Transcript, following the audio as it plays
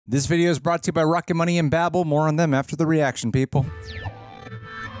This video is brought to you by Rocket Money and Babbel. More on them after the reaction, people.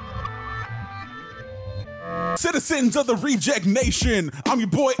 Citizens of the Reject Nation, I'm your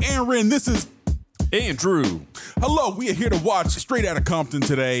boy Aaron. This is Andrew. Hello, we are here to watch Straight Outta Compton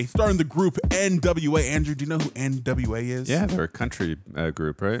today, starring the group N.W.A. Andrew, do you know who N.W.A. is? Yeah, they're a country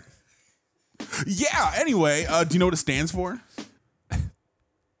group, right? Yeah, anyway, do you know what it stands for?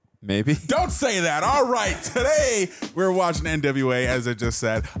 Maybe. Don't say that. All right, today we're watching N.W.A. as I just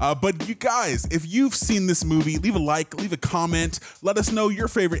said. But you guys, if you've seen this movie, leave a like, leave a comment, let us know your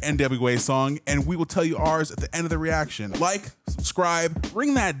favorite N.W.A. song, and we will tell you ours at the end of the reaction. Like, subscribe,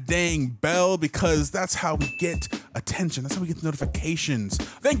 ring that dang bell, because that's how we get attention. That's how we get notifications.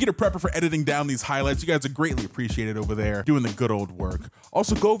 Thank you to Prepper for editing down these highlights. You guys are greatly appreciated over there, doing the good old work.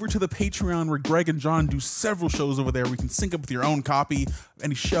 Also, go over to the Patreon where Greg and John do several shows over there. We can sync up with your own copy of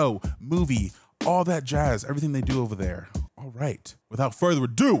any show, movie, all that jazz, everything they do over there. All right, without further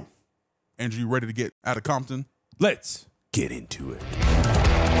ado, Andrew, you ready to get out of Compton? Let's get into it.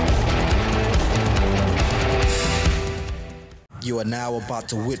 You are now about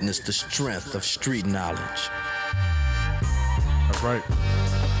to witness the strength of street knowledge. That's right.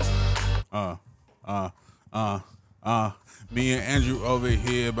 Me and Andrew over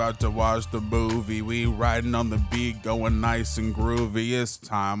here about to watch the movie. We riding on the beat, going nice and groovy. It's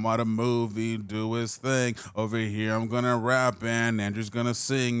time while the movie do its thing. Over here, I'm gonna rap and Andrew's gonna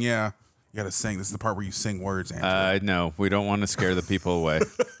sing. Yeah, you gotta sing. This is the part where you sing words, Andrew. No, we don't want to scare the people away.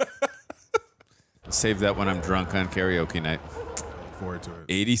 Save that when I'm drunk on karaoke night. Look forward to it.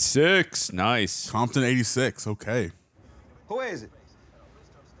 86, nice. Compton 86, okay. Who is it?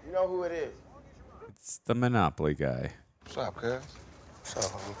 You know who it is? It's the Monopoly guy. What's up, cuz? What's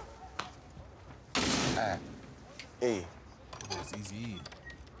up, homie? Hey. Hey. It's Eazy.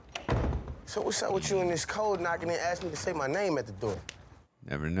 So what's up with you in this code knocking and asking me to say my name at the door?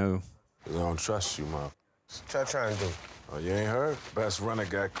 Never knew. I don't trust you, Mom. What y'all trying to do? Oh, you ain't heard? Best runner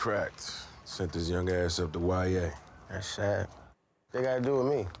got cracked. Sent his young ass up to YA. That's sad. They gotta do with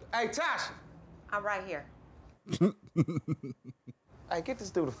me. Hey, Tasha! I'm right here. Hey, get this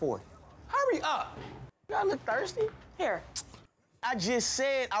dude a 40. Hurry up! Y'all look thirsty? Here. I just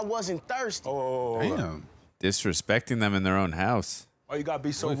said I wasn't thirsty. Oh, Damn. Disrespecting them in their own house. why you gotta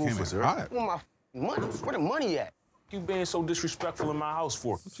be so Boy, came in ruthless, right? hot. Where my money? Where the money at? You being so disrespectful in my house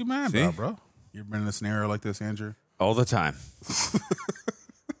for? What you mad See? about, bro? You ever been in a scenario like this, Andrew? All the time.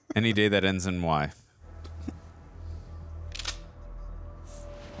 Any day that ends in Y.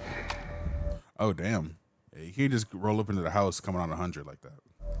 Oh, damn. Yeah, you can't just roll up into the house coming on 100 like that.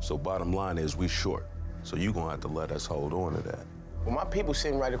 So bottom line is we short. So you gonna have to let us hold on to that. Well, my people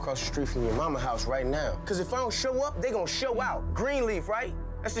sitting right across the street from your mama house right now. Cause if I don't show up, they gonna show out. Greenleaf, right?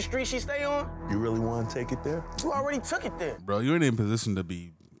 That's the street she stay on? You really wanna take it there? You already took it there. Bro, you ain't in a position to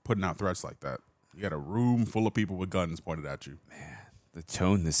be putting out threats like that. You got a room full of people with guns pointed at you. Man, the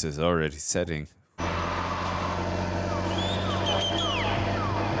tone this is already setting.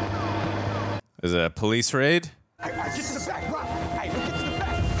 Is it a police raid? Hey, get to the back, Rock. Hey, get to the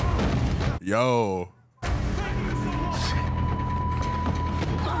back. Yo.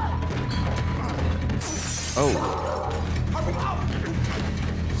 Oh.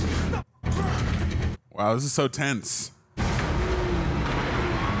 Wow, this is so tense.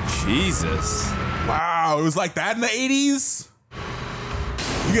 Jesus. Wow, it was like that in the 80s?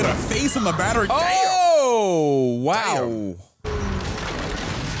 You get a face in the battery. Oh, wow. Damn.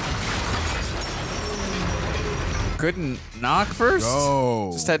 Couldn't knock first?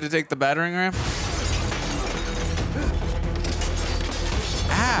 Oh. Just had to take the battering ram?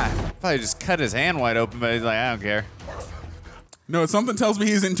 Ah, probably just cut his hand wide open, but he's like, I don't care. No, something tells me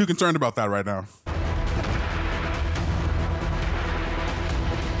he isn't too concerned about that right now.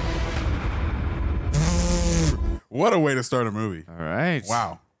 What a way to start a movie. All right.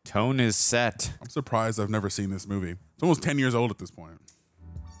 Wow. Tone is set. I'm surprised I've never seen this movie. It's almost 10 years old at this point.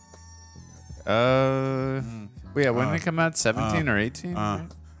 Wait, when did it come out? 17 or 18?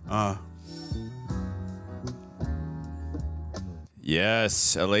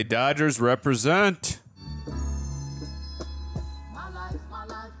 Yes, LA Dodgers represent.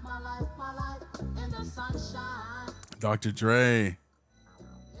 Dr. Dre.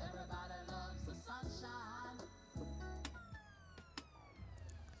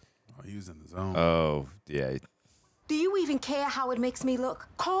 Oh, he was in the zone. Oh, yeah. Do you even care how it makes me look?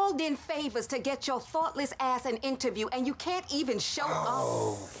 Called in favors to get your thoughtless ass an interview, and you can't even show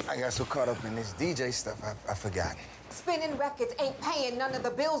up. I got so caught up in this DJ stuff, I forgot. Spinning records ain't paying none of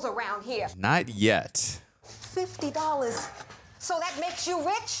the bills around here. Not yet. $50. So that makes you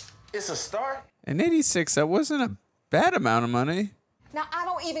rich? It's a start. In 86, that wasn't a bad amount of money. Now, I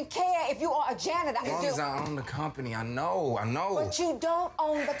don't even care if you are a janitor. As long as I own the company, I know. But you don't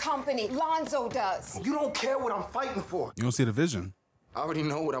own the company. Lonzo does. You don't care what I'm fighting for. You don't see the vision. I already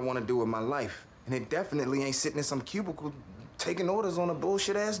know what I want to do with my life. And it definitely ain't sitting in some cubicle taking orders on a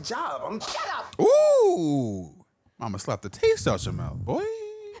bullshit-ass job. Shut up! Ooh! Mama slapped the taste out your mouth, boy.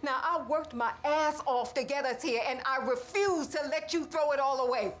 Now, I worked my ass off to get us here, and I refuse to let you throw it all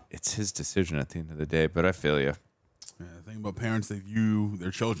away. It's his decision at the end of the day, but I feel you. Yeah, the thing about parents, they view their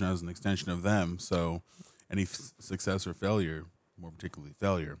children as an extension of them. So any success or failure, more particularly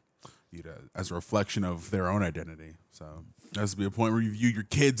failure, as a reflection of their own identity. So there has to be a point where you view your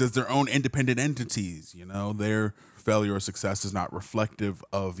kids as their own independent entities. You know, their failure or success is not reflective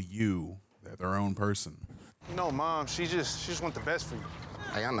of you. They're their own person. You know, Mom, she just want the best for you.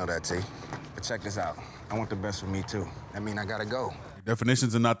 Hey, I know that, T. But check this out. I want the best for me, too. That mean I gotta go. Your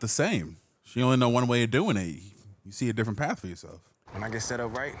definitions are not the same. She only know one way of doing it. You see a different path for yourself. When I get set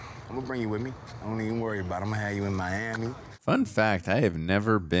up right, I'm gonna bring you with me. Don't even worry about it. I'm gonna have you in Miami. Fun fact, I have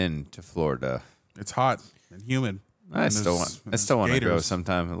never been to Florida. It's hot and humid. I still want to go gators.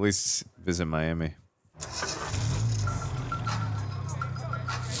 sometime, at least visit Miami.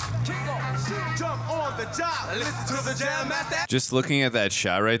 Just looking at that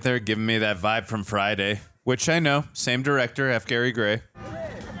shot right there, giving me that vibe from Friday, which I know, same director, F. Gary Gray.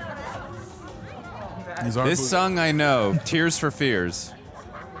 This song I know, Tears for Fears.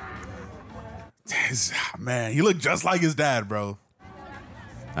 Man, he looked just like his dad, bro.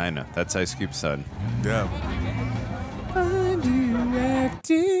 I know, that's Ice Cube's son. Yeah. Find you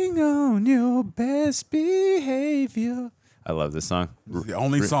acting on your best behavior. I love this song. It's the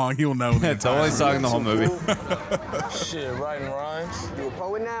only song he'll know. It's the only song in the whole movie. Shit, writing rhymes. You a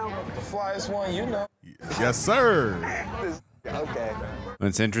poet now? The flyest one, you know. Yes, sir. Okay.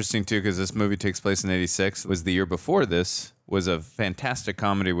 It's interesting, too, because this movie takes place in '86. Was the year before this was a fantastic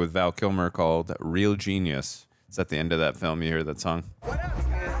comedy with Val Kilmer called Real Genius. It's at the end of that film. You hear that song?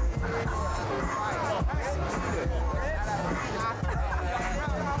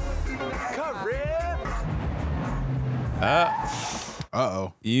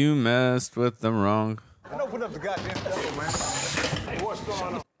 Uh-oh. You messed with them wrong. Open up the goddamn door, man. Hey, what's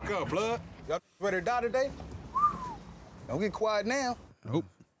going on? Go, blood. Y'all ready to die today? Don't get quiet now. Nope.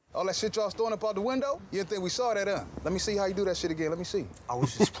 All that shit y'all throwing up out the window? You didn't think we saw that, huh? Let me see how you do that shit again. Let me see. I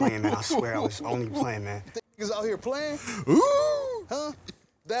was just playing, man. I swear I was only playing, man. You think niggas out here playing? Ooh. Huh?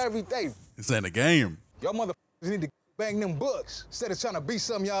 That every day. It's in the game. Y'all motherfuckers need to bang them books instead of trying to be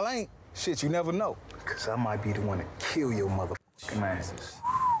something y'all ain't. Shit, you never know. Cause I might be the one to kill your motherfucking ass.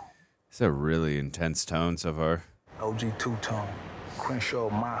 It's a really intense tone so far. OG two-tone. Crenshaw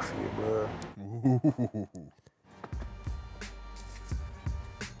Mafia, bro. Ooh.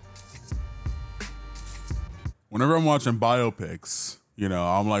 Whenever I'm watching biopics, you know,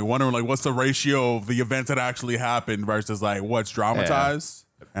 I'm like wondering like what's the ratio of the events that actually happened versus like what's dramatized.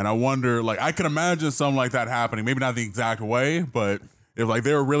 Yeah. And I wonder, like, I can imagine something like that happening. Maybe not the exact way, but if like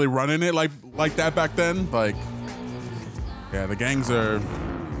they were really running it like that back then, like, yeah, the gangs are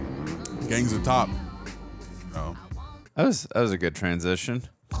top. No. That was a good transition.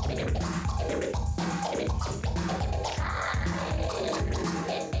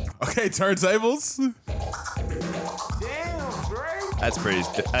 Okay, turntables.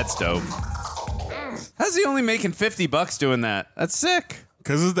 That's dope. How's he only making $50 doing that? That's sick.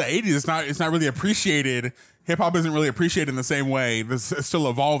 Because it's the 80s. It's not really appreciated. Hip hop isn't really appreciated in the same way. It's still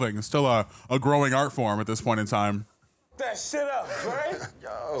evolving. It's still a growing art form at this point in time. That shit up, right?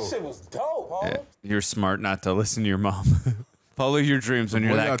 Yo. That shit was dope, huh? Yeah. You're smart not to listen to your mom. Follow your dreams when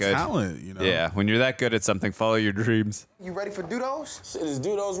you're that good. Talent, you know? Yeah, when you're that good at something, follow your dreams. You ready for doodles? Shit, is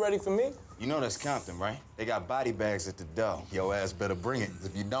doodles ready for me? You know that's Compton, right? They got body bags at the door. Your ass better bring it.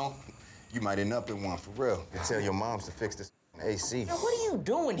 If you don't, you might end up in one for real. They tell your moms to fix this AC. Now, what are you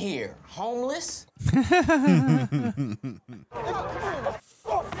doing here? Homeless? Hey, man,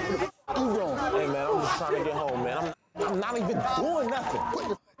 I'm just trying to get home, man. I'm not even doing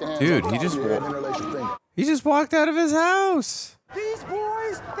nothing. Dude, he just walked out of his house. These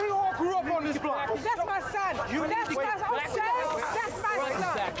boys, they all grew up on this block. That's my son. That's my son. That's my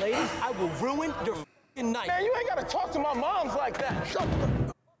son. Back, ladies, I will ruin your f***ing night. Man, you ain't gotta talk to my moms like that. Shut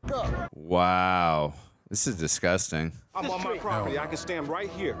the f*** up. Wow. This is disgusting. I'm on my property. I can stand right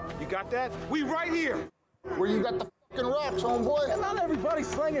here. You got that? We right here. Where you got the f***ing rocks, homeboy? And not everybody's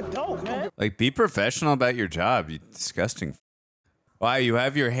slinging dope, man. Like, be professional about your job, you disgusting. Wow, you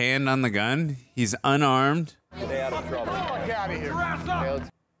have your hand on the gun? He's unarmed. Stay out of trouble. Fuck out of here.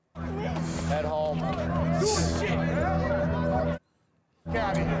 Head home.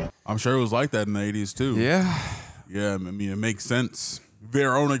 I'm sure it was like that in the 80s too. Yeah. Yeah, I mean, it makes sense.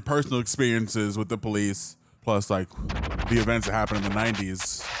 their own like personal experiences with the police, plus like the events that happened in the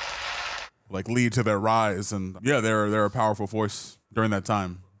 90s, like lead to their rise. And yeah, they're a powerful force during that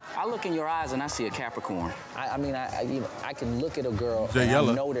time. I look in your eyes and I see a Capricorn. I mean, I can look at a girl and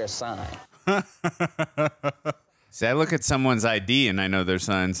Yella. I know their sign. See, I look at someone's ID and I know their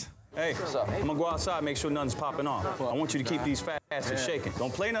signs. Hey, I'm gonna go outside and make sure nothing's popping off. I want you to keep these fat asses shaking.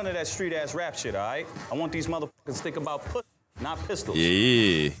 Don't play none of that street ass rap shit, all right? I want these motherfuckers to think about pussy, not pistols.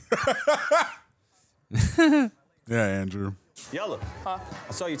 Yeah. Yeah, Andrew. Yella, I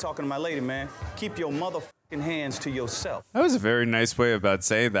saw you talking to my lady, man. Keep your motherfucking hands to yourself. That was a very nice way about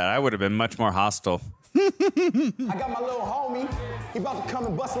saying that. I would have been much more hostile. I got my little homie. He about to come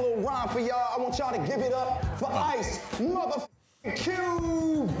and bust a little rhyme for y'all. I want y'all to give it up for Ice Motherfucking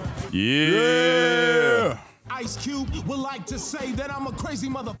Cube. Yeah. Ice Cube would like to say that I'm a crazy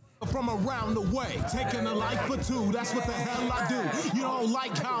motherfucker from around the way. Taking a life for two, that's what the hell I do. You don't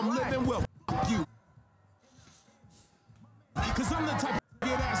like how I'm living, well, f you. Cause I'm the type of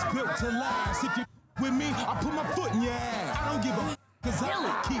that's built to last. If you with me, I put my foot in your ass. I don't give a cause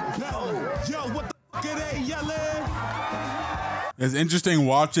I keep belling. Yo, what the f are they yelling? It's interesting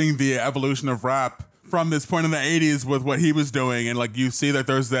watching the evolution of rap from this point in the 80s with what he was doing, and like you see that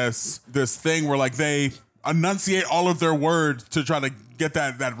there's this thing where like they enunciate all of their words to try to get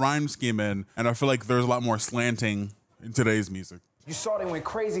that rhyme scheme in, and I feel like there's a lot more slanting in today's music. You saw they went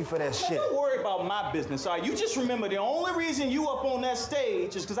crazy for that shit. Don't worry about my business, all right? You just remember the only reason you up on that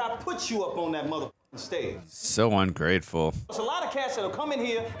stage is because I put you up on that motherfucking stage. So ungrateful. There's a lot of cats that'll come in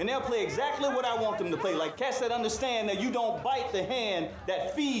here and they'll play exactly what I want them to play. Like cats that understand that you don't bite the hand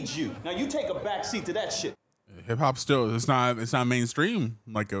that feeds you. Now you take a back seat to that shit. Hip hop still it's not mainstream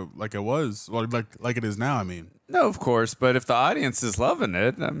like it was, or like it is now. I mean, No, of course, but if the audience is loving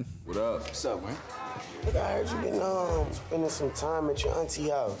it, What up? What's up, man? Look, I heard you been spending some time at your auntie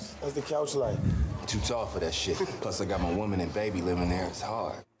house. How's the couch like? Too tall for that shit. Plus, I got my woman and baby living there. It's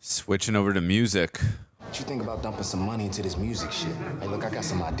hard. switching over to music. What you think about dumping some money into this music shit? Hey, look, I got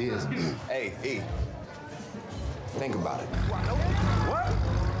some ideas. Hey, E. Think about it. What?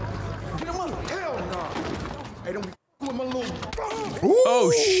 Get him up. Hell no. Hey, don't be with my little...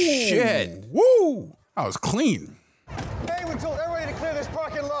 Oh, shit. Woo! That was clean. Hey, they're ready to clear this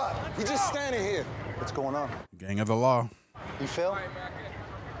parking lot. You just standing here. What's going on? Gang of the law. You fell?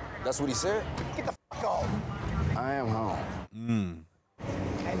 That's what he said? Get the f off. I am home.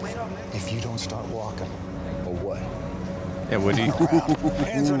 If you don't start walking, Or what? Yeah,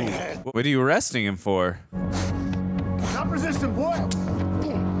 hands on your head. what are you arresting him for? Stop resisting, boy.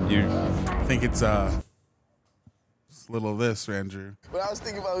 You I think it's a little of this, Andrew. But I was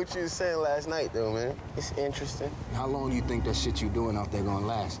thinking about what you were saying last night, though, man. It's interesting. How long you think that shit you doing out there gonna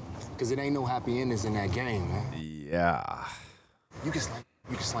last? Because it ain't no happy endings in that game, man. Yeah. You can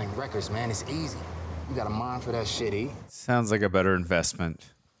slang records, man. It's easy. You got a mind for that shit, E. Sounds like a better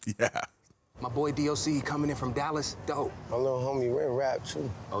investment. Yeah. My boy D.O.C. coming in from Dallas, dope. My little homie Red rap,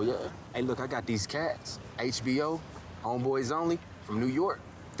 too. Oh, yeah? Hey, look, I got these cats. HBO, Homeboys Only, from New York.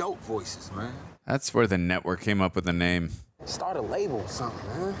 Dope voices, man. That's where the network came up with the name. Start a label or something,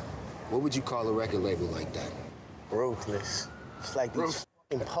 man. What would you call a record label like that? Ruthless. It's like these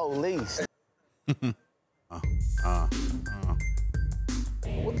f***ing police. What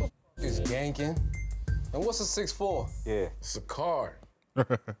the f is ganking? And what's a 6'4"? Yeah. It's a car.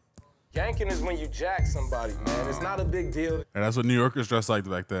 Yanking is when you jack somebody, man. It's not a big deal. And that's what New Yorkers dressed like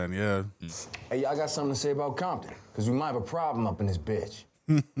back then, yeah. Hey, y'all got something to say about Compton? Because we might have a problem up in this bitch.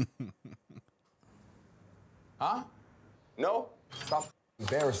 Huh? No? Stop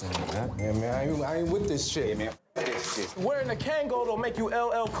embarrassing me, man. Yeah, man, I ain't with this shit. Yeah, man, this shit. Wearing the Kango don't make you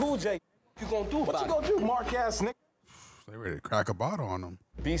LL Cool J. You gonna do about it? What you gonna do, mark-ass nigga? They ready to crack a bottle on them.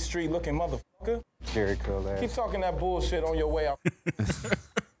 B Street looking motherfucker. Very cool, ass. Keep talking that bullshit on your way out.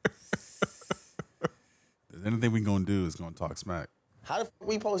 There's anything we gonna do is gonna talk smack. How the f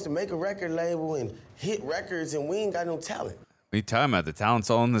we supposed to make a record label and hit records and we ain't got no talent? What are you talking about? The talent's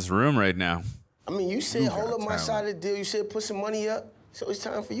all in this room right now. I mean, you said You hold got up my talent. side of the deal. You said put some money up. So it's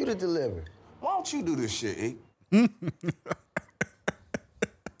time for you to deliver. Why don't you do this shit, E?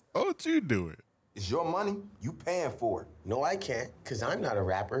 Oh, don't you do it? It's your money. You paying for it. No, I can't, because I'm not a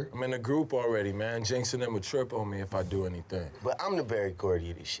rapper. I'm in a group already, man. Jinx and them would trip on me if I do anything. But I'm the Barry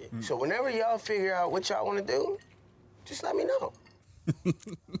Gordy of this shit. So whenever y'all figure out what y'all want to do, just let me know.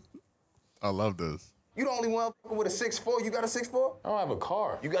 I love this. You the only one with a 6'4". You got a 6'4"? I don't have a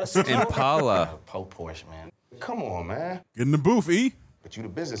car. You got a 6'4"? Impala. Porsche, man. Come on, man. Get in the booth, E. But you the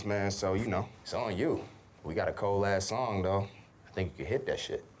businessman, so, you know, it's on you. We got a cold-ass song, though. I think you can hit that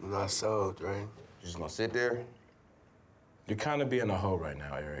shit. I'm not sold, right? You just gonna sit there? You're kind of being a hoe right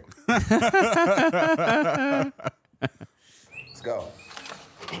now, Eric. Let's go.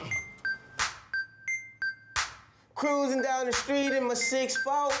 Cruising down the street in my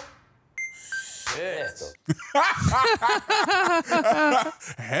 6'4". Shit.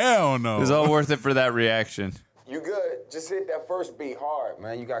 Hell no. It was all worth it for that reaction. You good? Just hit that first beat hard,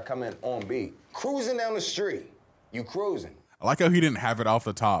 man. You gotta come in on beat. Cruising down the street. You cruising. I like how he didn't have it off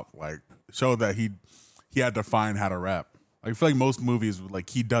the top. Like, showed that he had to find how to rap. Like, I feel like most movies, like,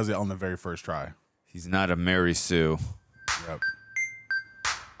 he does it on the very first try. He's not a Mary Sue. Yep.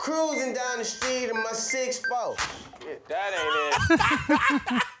 Cruising down the street in my 6'4". Shit, that ain't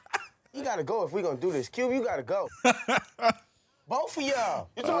it. You gotta go if we gonna do this. Cube, you gotta go. Both of y'all.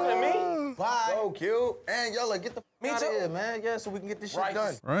 You talking to me? Bye. Go, Q. And Yella, get the Me out too. of here, man. Yeah, so we can get this shit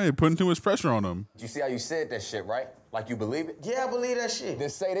done. Right, putting too much pressure on him. You see how you said that shit, right? Like you believe it? Yeah, I believe that shit. Then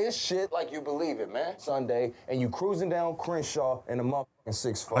say this shit like you believe it, man. Sunday, and you cruising down Crenshaw in a motherfucking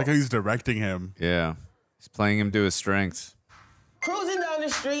 6'4". I like how he's directing him. Yeah. He's playing him to his strengths. Cruising down the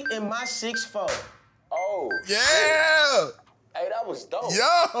street in my 6'4". Oh. Yeah! Hey, that was dope.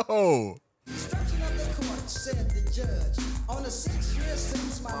 Yo! Instruction of the court, said the judge. On a 6-year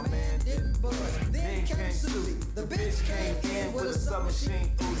sentence, my man didn't budge. Then came Susie. The bitch came in with a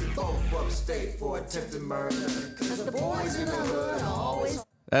submachine Uzi. Both upstate for attempted murder. Cause the boys in the hood are always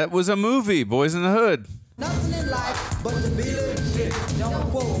That was a movie, Boys in the Hood. nothing in life but to be legit. Don't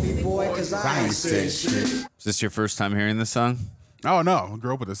quote me, boy, cause I ain't said shit. Is this your first time hearing this song? Oh, no. I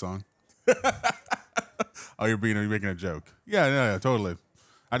grew up with this song. Oh, you're making a joke. Yeah, totally.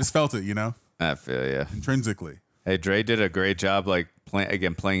 I just felt it, you know? I feel ya. Intrinsically. Hey, Dre did a great job, like,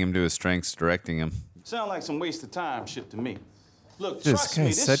 playing him to his strengths, directing him. Sound like some waste of time shit to me. Look, This trust me,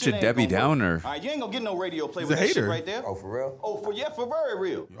 guy's this such shit a ain't Debbie gonna work. Downer. All right, you ain't gonna get no radio play He's with a that shit hater. right there. Oh, for real? Oh, for very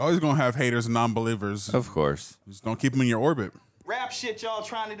real. You're always going to have haters and non-believers. Of course. Just don't keep them in your orbit. Rap shit y'all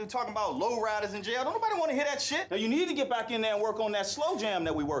trying to do, talking about low riders in jail. Don't nobody want to hear that shit. Now, you need to get back in there and work on that slow jam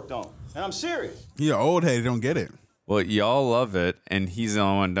that we worked on. And I'm serious. You're old head, you don't get it. Well, y'all love it, and he's the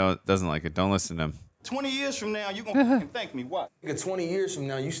only one that doesn't like it. Don't listen to him. 20 years from now, you gonna fucking thank me. What? Nigga, 20 years from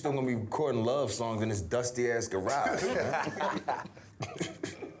now, you still gonna be recording love songs in this dusty-ass garage.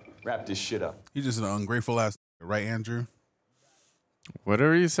 Wrap this shit up. He's just an ungrateful ass, right, Andrew?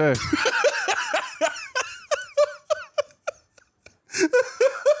 Whatever you say.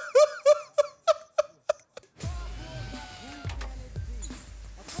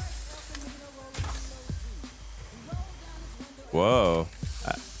 Whoa.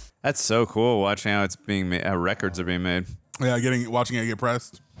 That's so cool watching how it's being made, how records are being made. Yeah, watching it get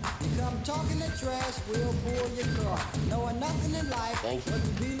pressed. Come talking the trash, we'll pull your car. Knowing nothing in life but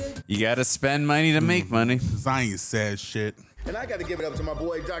to be legit. You gotta spend money to make money. Zion said shit. And I got to give it up to my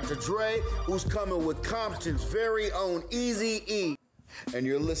boy Dr. Dre, who's coming with Compton's very own Eazy-E. And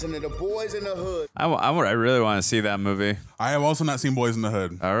you're listening to Boys in the Hood. I really want to see that movie. I have also not seen Boys in the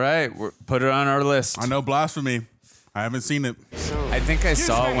Hood. All right, put it on our list. I know blasphemy. I haven't seen it. I think I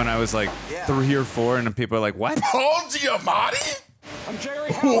saw it when I was like 3 or 4, and people are like, "What? Paul Giamatti? I'm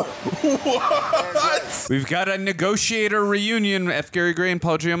Jerry Howard. What? We've got a negotiator reunion." F. Gary Gray and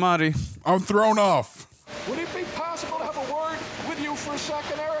Paul Giamatti. I'm thrown off. Would it be possible to have a word with you for a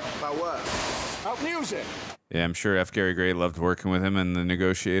second, Eric? About what? About music. Yeah, I'm sure F. Gary Gray loved working with him and the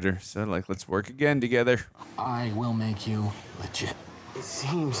negotiator. So like, let's work again together. I will make you legit. It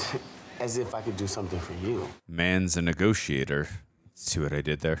seems as if I could do something for you. Man's a negotiator. See what I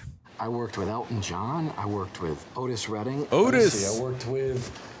did there? I worked with Elton John. I worked with Otis Redding. Otis! I worked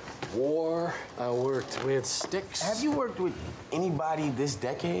with War. I worked with Styx. Have you worked with anybody this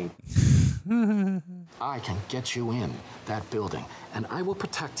decade? I can get you in that building, and I will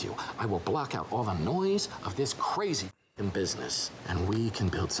protect you. I will block out all the noise of this crazy business, and we can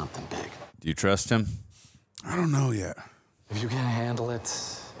build something big. Do you trust him? I don't know yet. If you can't handle it,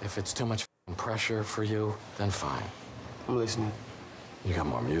 if it's too much pressure for you, then fine. I'm listening. You got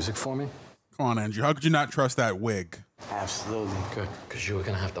more music for me? Come on, Andrew. How could you not trust that wig? Absolutely. Good, because you are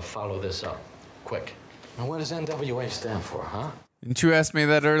going to have to follow this up. Quick. Now, what does N.W.A. stand for, huh? Didn't you ask me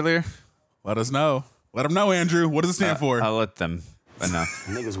that earlier? Let us know. Let them know, Andrew. What does it stand for? I'll let them. But no.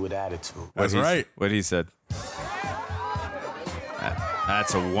 Niggas with attitude. That's right. What he said.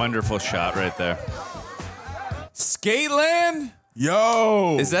 That's a wonderful shot right there. Skateland?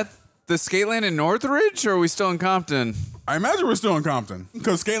 Yo! Is that the Skateland in Northridge, or are we still in Compton? I imagine we're still in Compton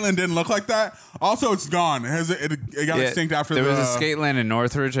because Skateland didn't look like that. Also, it's gone. It got extinct after there was a Skateland in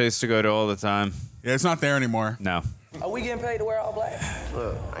Northridge I used to go to all the time. Yeah, it's not there anymore. No. Are we getting paid to wear all black?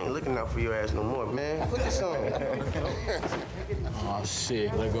 Look, I ain't looking out for your ass no more, man. Put this on. Oh,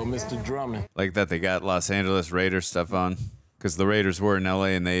 shit. There go Mr. Drummond. Like that they got Los Angeles Raiders stuff on. Because the Raiders were in LA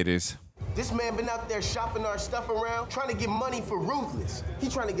in the 80s. This man been out there shopping our stuff around, trying to get money for Ruthless. He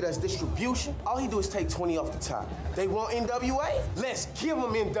trying to get us distribution. All he do is take 20 off the top. They want N.W.A? Let's give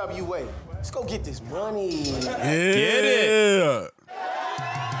them N.W.A. Let's go get this money. Yeah. Get it.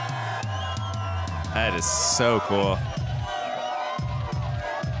 That is so cool.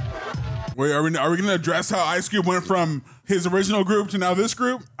 Wait, are we going to address how Ice Cube went from his original group to now this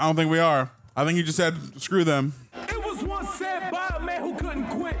group? I don't think we are. I think he just said, screw them. It was once said by a man who couldn't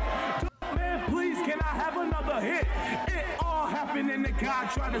quit. Man, please, can I have another hit? It all happened in the guy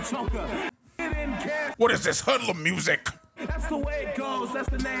trying to choke her. What is this hoodlum music? That's the way it goes. That's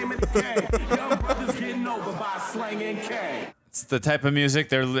the name of the game. Young brothers getting over by slanging K. It's the type of music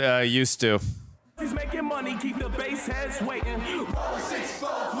they're used to. He's making money, keep the bass heads waiting. Roll 6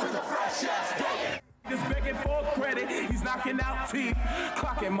 foes with the fresh ass going. Just begging for credit, he's knocking out teeth.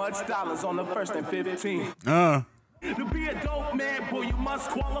 Clocking much dollars on the 1st and 15th. To be a dope man, boy, you must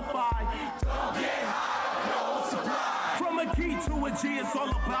qualify. Don't get high, no supply. From a key to a G, it's all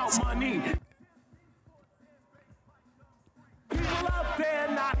about money. People out there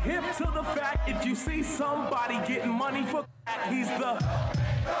not hip to the fact, if you see somebody getting money for he's the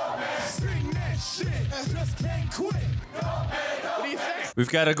sing that shit, just can't quit. What do you think? We've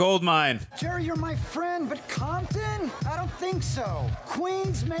got a gold mine. Jerry, you're my friend, but Compton? I don't think so.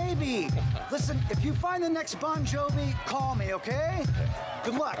 Queens, maybe. Listen, if you find the next Bon Jovi, call me, okay?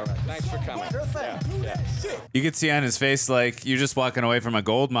 Good luck. All right, thanks for coming. Sure thing. Yeah. You could see on his face like you're just walking away from a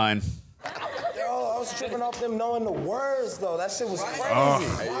gold mine. Yo, I was tripping off them knowing the words, though. That shit was crazy.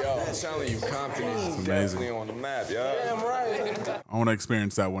 Hey, yo, I'm telling you, Compton is amazing. definitely on the map, yo. Damn right. I want to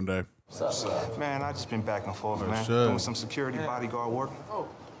experience that one day. Man, I just been back and forth, man. sure. Doing some security bodyguard work. Oh,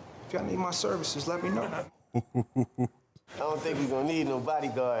 if y'all need my services, let me know. I don't think we're gonna need no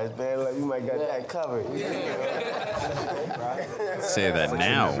bodyguards, man. Like, we might got that covered. Say that You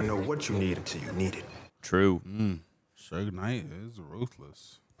now. never know what you need until you need it. True. Suge Knight is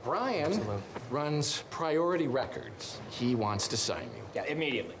ruthless. Brian runs Priority Records. He wants to sign you. Yeah,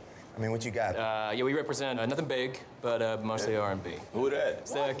 immediately. I mean, what you got? Yeah, we represent nothing big, but mostly R&B. Who that?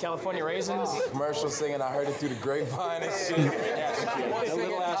 It's the California Raisins. Commercial singing, I heard it through the grapevine and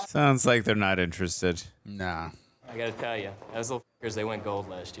shit. Sounds like they're not interested. Nah. I gotta tell you, those little f***ers, they went gold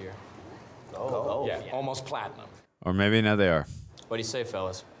last year. Oh, yeah, almost platinum. Or maybe now they are. What do you say,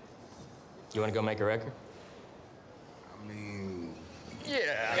 fellas? You wanna go make a record?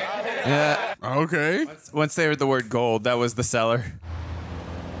 Yeah. Okay. Once they heard the word gold, that was the seller.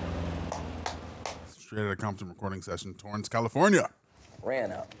 Straight out of Compton recording session, Torrance, California.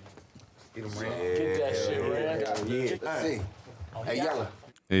 Ran out. Get that shit, man. Hey, Yella.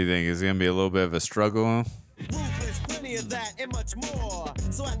 Do you think it's gonna be a little bit of a struggle? Ruthless, plenty of that and much more.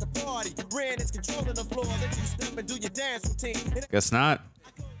 So at the party, Ren is controlling the floor. Let you step and do your dance routine. Guess not.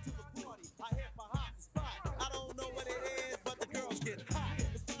 I don't know what it is, but the girls get hot.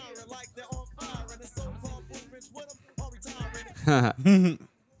 It's firing like they're on fire, and it's so-called movements with them are retiring.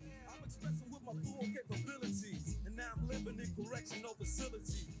 I'm expressing with my full capabilities, and now I'm living in correctional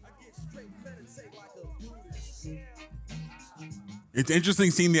facility. I get straight meditate like a Buddhist. It's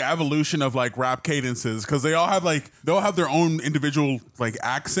interesting seeing the evolution of like rap cadences because they all have their own individual like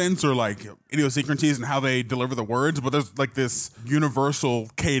accents or like idiosyncrasies and how they deliver the words, but there's like this universal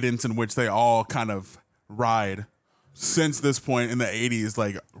cadence in which they all kind of ride. Since this point in the 80s,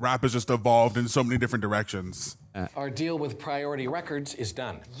 like rap has just evolved in so many different directions. Our deal with Priority Records is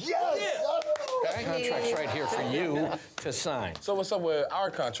done. Yes! The contract's right here for you to sign. So what's up with our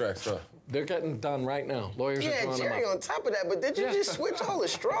contracts, though? They're getting done right now. Lawyers are Yeah, drawing them Jerry up. on top of that, but did you just switch all the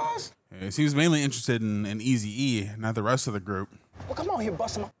straws? He was mainly interested in Eazy-E, not the rest of the group. Well, come on here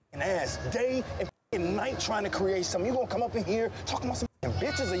busting my ass day and night trying to create something. You gonna come up in here talking about some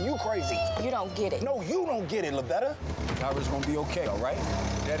bitches? Are you crazy? You don't get it. No, you don't get it, Lavetta. Kyra's gonna be okay, all right?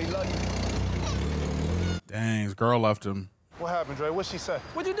 Daddy love you. Dang, his girl left him. What happened, Dre? What'd she say?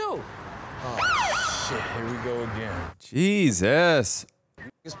 What'd you do? Oh, shit, here we go again. Jesus.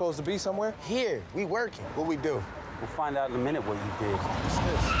 You supposed to be somewhere? Here, we working. What we do? We'll find out in a minute what you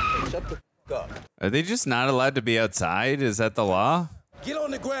did. Shut the f up. Are they just not allowed to be outside? Is that the law? Get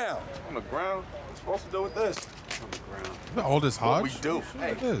on the ground. On the ground? What's supposed to do with this? On the ground. The oldest Hodge? What we do?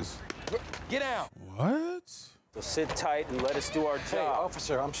 Hey. What is? Get out. What? So sit tight and let us do our Hey, job.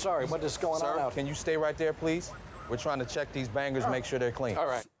 officer, I'm sorry. What is going on out? Can you stay right there, please? We're trying to check these bangers, make sure they're clean. All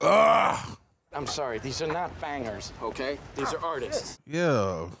right. Ugh. I'm sorry. These are not bangers, okay? These are artists.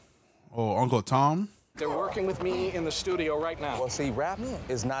 Yeah. Oh, Uncle Tom? They're working with me in the studio right now. Well, see, rap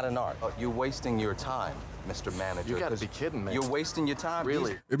is not an art. You're wasting your time, Mr. Manager. You gotta be kidding me. You're wasting your time.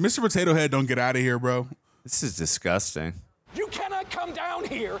 Really? If Mr. Potato Head don't get out of here, bro. This is disgusting. You cannot come down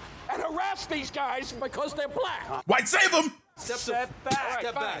here and harass these guys because they're black. White, save them! Step back. All right,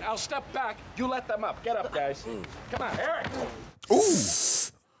 step back. I'll step back. You let them up. Get up, guys. Come on, Eric. Ooh.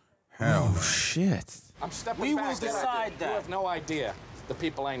 Hell. Oh, shit. I'm stepping We back. will decide that. You have no idea. The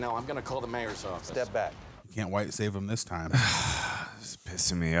people I know. I'm going to call the mayor's office. Step back. You can't white save them this time. It's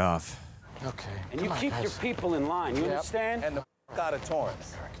pissing me off. Okay. And you keep your people in line. You understand? And the out of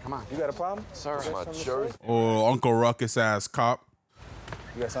Torrance. Come on. You got a problem? Sir. My jersey. Oh, Uncle Ruckus ass cop.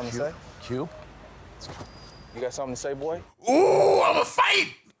 You got something to say? Q? You got something to say, boy? Ooh, I'ma fight!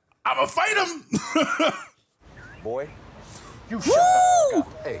 I'ma fight him! Boy? You shut the fuck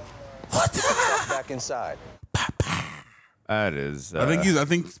up. Hey. What? Get yourself back inside. That is. I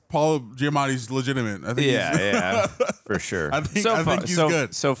think Paul Giamatti's legitimate. I think yeah, for sure. I think he's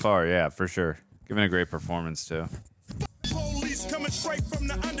good. So far, yeah, for sure. Giving a great performance too. Police coming straight from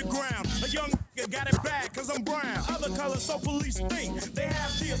the underground. A young nigga got it bad cause I'm brown. Other colors, so police think they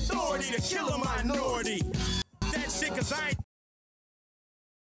have the authority to kill a minority. That shit cause I ain't.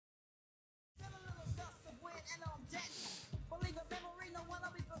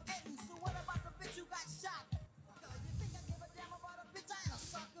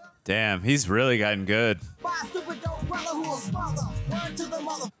 Damn, he's really gotten good.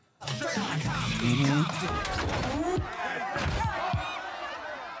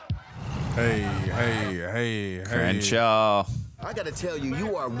 Hey. Crenshaw. I gotta tell you,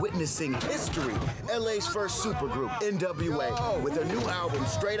 you are witnessing history. LA's first supergroup, N.W.A, with their new album,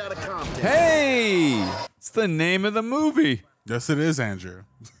 Straight Outta Compton. Hey! It's the name of the movie. Yes, it is, Andrew.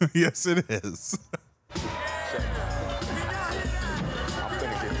 Yes, it is.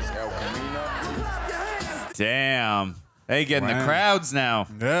 Damn. They getting the crowds now.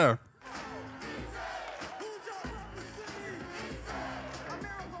 Yeah.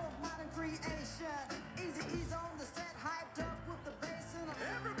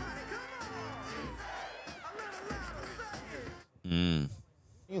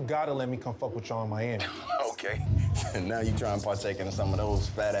 You gotta let me come fuck with y'all in Miami. Okay. Now you try and partake in some of those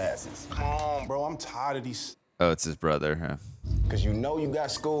fat asses. Come on, bro. I'm tired of these. Oh, it's his brother. Huh? Cause you know you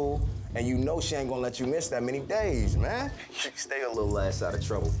got school, and you know she ain't gonna let you miss that many days, man. Stay a little ass out of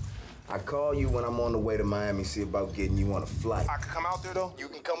trouble. I call you when I'm on the way to Miami, see about getting you on a flight. I can come out there, though? You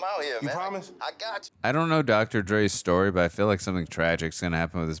can come out here, You man. promise? I got you. I don't know Dr. Dre's story, but I feel like something tragic's gonna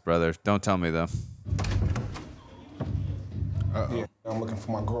happen with his brother. Don't tell me though. Yeah, I'm looking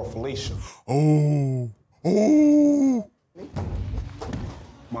for my girl, Felicia. Oh.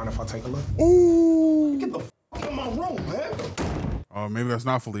 Mind if I take a look? Ooh. Get the f out of my room, man. Oh, maybe that's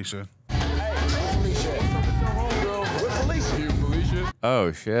not Felicia.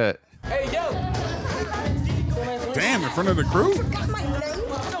 Oh shit. Hey, yo! Damn, in front of the crew?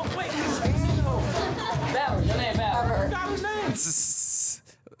 This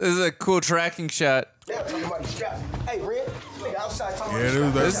is a cool tracking shot. Hey, Red, nigga outside talking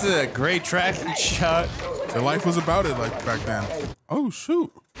Yeah, This is a great tracking shot. Their life was about it like back then. Oh,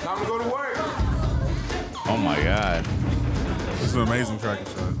 shoot. Time to go to work. Oh my god. This is an amazing tracking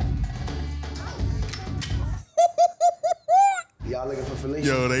shot. Y'all looking for Felicia?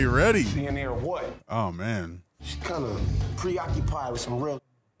 Yo, they ready. She in there what? Oh, man. She's kind of preoccupied with some real.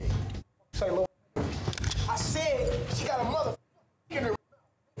 Say, little. I said she got a mother in her.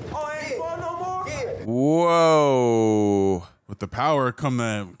 Oh, ain't fun no more? Yeah. Whoa. With the power come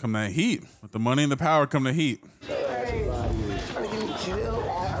that heat. With the money and the power come the heat. Hey, trying to get me killed.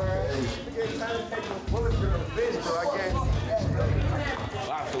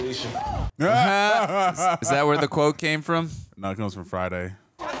 Bye, Felicia. Is that where the quote came from? No, it comes from Friday.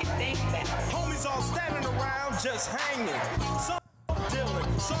 Homies all standing around just hanging. Some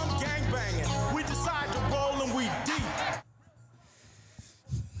dealing, some gangbanging. We decide to roll and we deep.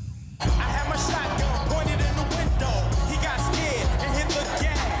 I had my shotgun pointed in the window. He got scared and hit the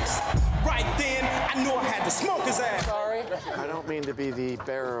gas. Right then, I knew I had to smoke his ass. Sorry. I don't mean to be the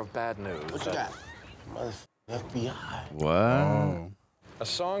bearer of bad news. What you got? Motherfucking FBI. What? Oh. A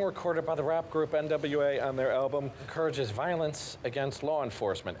song recorded by the rap group N.W.A. on their album encourages violence against law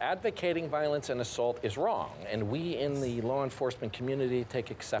enforcement. Advocating violence and assault is wrong, and we in the law enforcement community take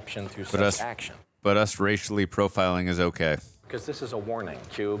exception to such action. But us racially profiling is okay. Because this is a warning,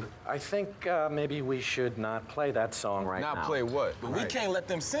 Cube. I think maybe we should not play that song right now. Not play what? But we can't let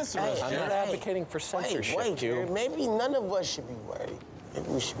them censor us. I'm not advocating for censorship, Wait, Cube. maybe none of us should be worried. Maybe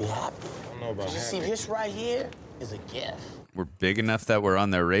we should be happy. I don't know about You see, happy. this right here is a gift. We're big enough that we're on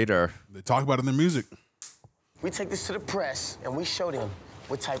their radar. They talk about it in their music. We take this to the press and we show them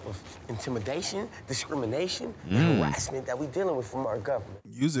what type of intimidation, discrimination, and harassment that we're dealing with from our government.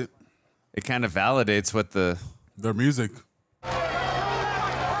 Use it. It kind of validates what their music.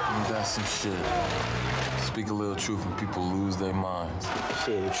 That's some shit. Speak a little truth and people lose their minds.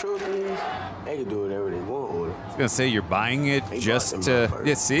 Shit, the truth is, they can do whatever they want with it. I was gonna say you're buying it just to.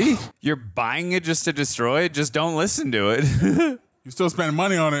 Yeah, see, you're buying it just to destroy it. Just don't listen to it. You're still spending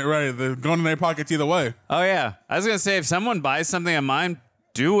money on it, right? They're going in their pockets either way. Oh yeah, I was gonna say if someone buys something of mine,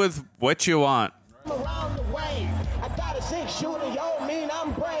 do with what you want. Around the way, I got a 6-shooter, yo, mean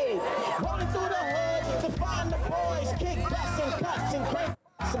I'm brave. Rolling through the hood to find the boys, kick butts and cuts and crank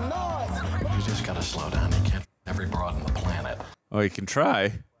some noise. You just gotta slow down. You can't every broad on the planet. Oh, you can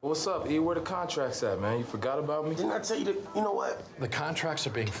try. What's up, E? Where the contracts at, man? You forgot about me? Didn't I tell you that, you know what? The contracts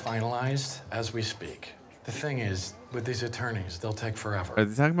are being finalized as we speak. The thing is, with these attorneys, they'll take forever. Are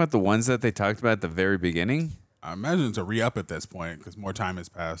they talking about the ones that they talked about at the very beginning? I imagine it's a re-up at this point because more time has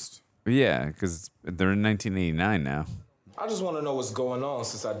passed. Yeah, because they're in 1989 now. I just want to know what's going on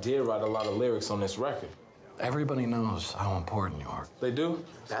since I did write a lot of lyrics on this record. Everybody knows how important you are. They do?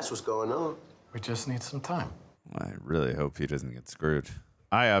 That's what's going on. We just need some time. I really hope he doesn't get screwed.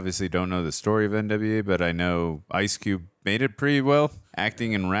 I obviously don't know the story of N.W.A, but I know Ice Cube made it pretty well,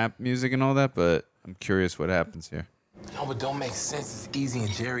 acting and rap music and all that, but I'm curious what happens here. No, but don't make sense. It's Eazy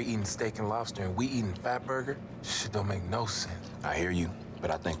and Jerry eating steak and lobster and we eating fat burger. Shit don't make no sense. I hear you,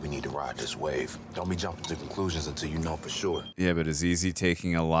 but I think we need to ride this wave. Don't be jumping to conclusions until you know for sure. Yeah, but is Eazy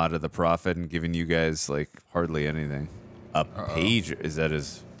taking a lot of the profit and giving you guys, like, hardly anything? A page, is that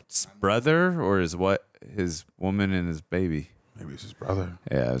his brother or is what his woman and his baby? Maybe it's his brother.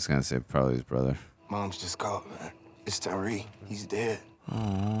 Yeah, I was gonna say probably his brother. Mom's just called, man. It's Tyree. He's dead.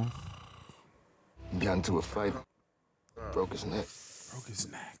 Aww. He got into a fight. Broke his neck. Broke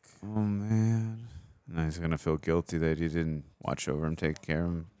his neck. Oh, man. Now he's gonna feel guilty that he didn't watch over him, take care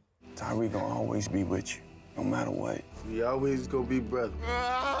of him. Tyree gonna always be with you, no matter what. We always gonna be brothers.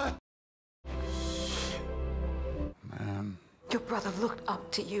 Man. Your brother looked up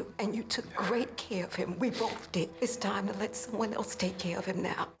to you, and you took great care of him. We both did. It's time to let someone else take care of him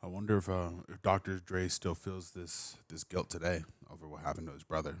now. I wonder if Dr. Dre still feels this guilt today over what happened to his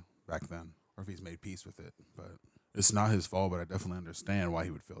brother back then, or if he's made peace with it. But it's not his fault, but I definitely understand why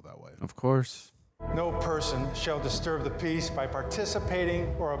he would feel that way. Of course. No person shall disturb the peace by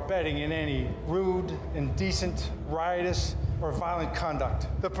participating or abetting in any rude, indecent, riotous, or violent conduct.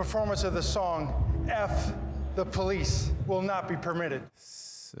 The performance of the song, F the Police, will not be permitted.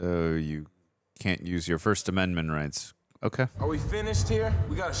 So you can't use your First Amendment rights. Okay. Are we finished here?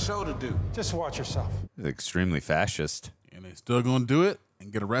 We got a show to do. Just watch yourself. It's extremely fascist. And they're still going to do it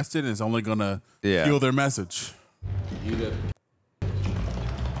and get arrested, and it's only going to fuel their message. You the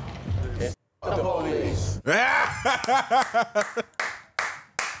police.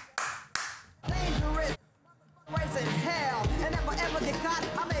 Dangerous, raising hell, and never ever get caught.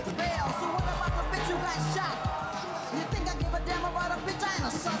 I make bail. So what about the bitch who got shot? You think I give a damn about a bitch? I ain't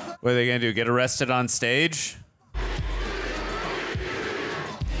a sucker. What are they gonna do? Get arrested on stage?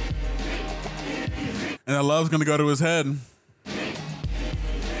 And that love's going to go to his head.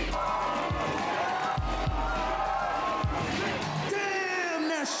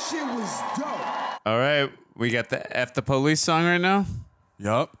 All right, we got the F the Police song right now.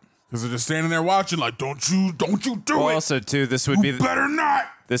 Yup, because they're just standing there watching, like, don't you do well, it. Also, too, this would be better not.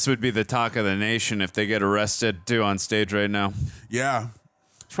 This would be the talk of the nation if they get arrested too on stage right now. Yeah,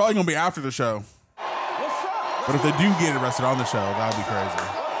 it's probably gonna be after the show. But if they do get arrested on the show, that'd be crazy.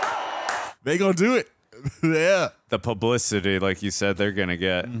 They gonna do it. Yeah. The publicity, like you said, they're gonna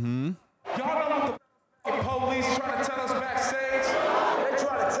get. Mm-hmm. Y'all know what the police trying to tell us backstage? They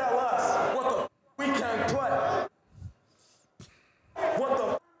try to tell us what the we can't play. What the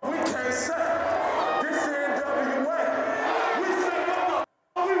we can't say. This is N.W.A. We say what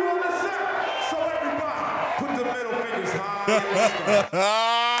the we want to say. So everybody, put the middle fingers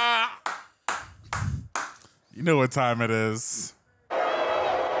high. You know what time it is.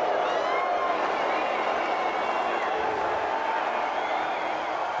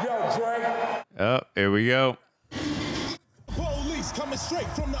 Yo, Dre. Oh, here we go. Police coming straight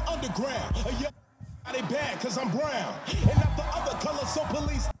from the underground. They bad cause I'm brown. And not the other color, so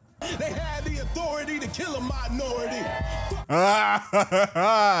police, they had the authority to kill a minority.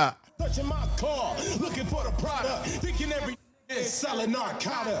 Touching my car, looking for the product, thinking every is selling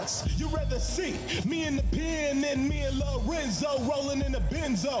narcotics. You rather see me in the pen than me and Lorenzo rolling in the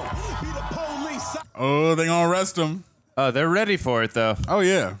benzo. Be the police. Oh, they gonna arrest him. Oh, they're ready for it though. Oh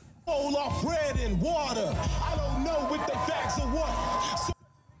yeah. Roll off bread and water. I don't know with the facts or what. So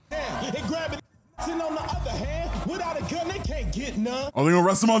down and grab it. And on the other hand, without a gun, they can't get none. Oh, they gonna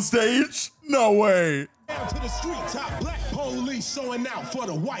arrest him on stage? No way. Down to the street top, black police showing out for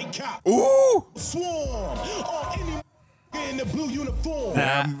the white cop. Ooh. Swarm on any nigga in the blue uniform.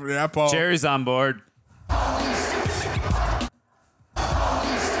 Yeah, Paul. Jerry's on board.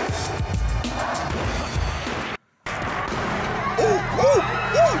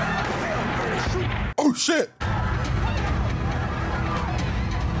 Oh shit!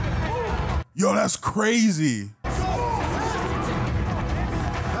 Yo, that's crazy.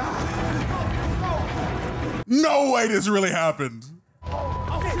 No way this really happened.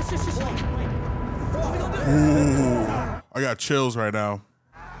 Ooh, I got chills right now.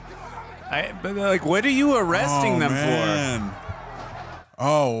 But like, what are you arresting them for?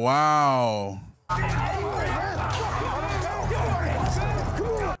 Oh, wow.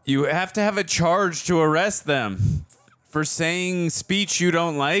 You have to have a charge to arrest them for saying speech you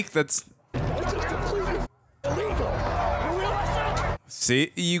don't like. That's...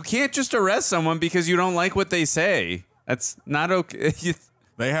 See, you can't just arrest someone because you don't like what they say. That's not okay.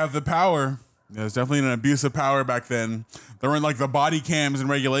 They have the power. There's definitely an abuse of power back then. There weren't like the body cams and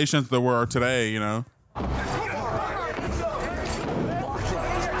regulations there were today, you know?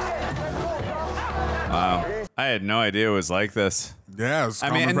 Wow. I had no idea it was like this. Yeah, it's I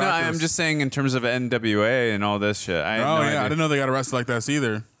mean, common no, practice. I'm just saying in terms of N.W.A. and all this shit. I had no idea. I didn't know they got arrested like this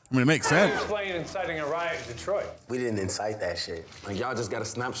either. I mean, it makes sense. Explain inciting a riot in Detroit. We didn't incite that shit. Like, y'all just got a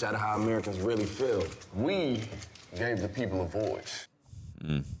snapshot of how Americans really feel. We gave the people a voice.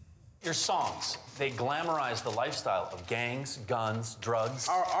 Your songs, they glamorize the lifestyle of gangs, guns, drugs.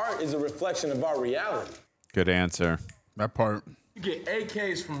 Our art is a reflection of our reality. Good answer. That part. You get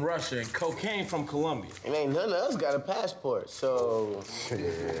AKs from Russia and cocaine from Colombia. And ain't none of us got a passport, so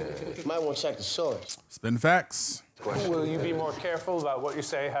you might want to check the source. Spin facts. Will you be more careful about what you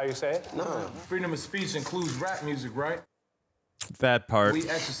say, how you say it? No. Freedom of speech includes rap music, right? That part. We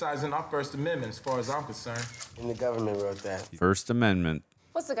exercising our First Amendment as far as I'm concerned. And the government wrote that. First Amendment.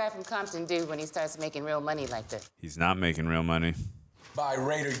 What's the guy from Compton do when he starts making real money like that? He's not making real money. Buy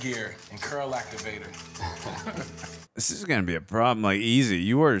Raider gear and curl activator. This is gonna be a problem. Like, Eazy,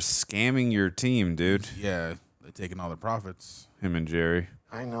 you are scamming your team, dude. Yeah, they're taking all the profits. Him and Jerry.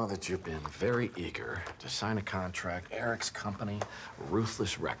 I know that you've been very eager to sign a contract. Eric's company,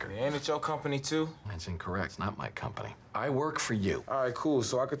 Ruthless Record. Ain't it your company, too? That's incorrect. It's not my company. I work for you. All right, cool.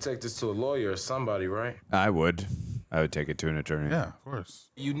 So I could take this to a lawyer or somebody, right? I would take it to an attorney. Yeah, of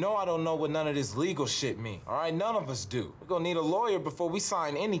course. You know I don't know what none of this legal shit mean. All right, none of us do. We're gonna need a lawyer before we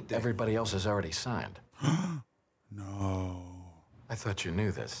sign anything. Everybody else has already signed. No. I thought you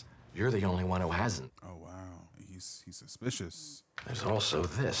knew this. You're the only one who hasn't. Oh, wow. He's suspicious. There's also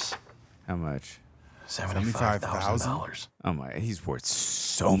this. How much? $75,000. Oh my, he's worth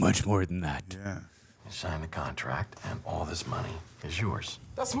so much more than that. Yeah. You sign the contract, and all this money is yours.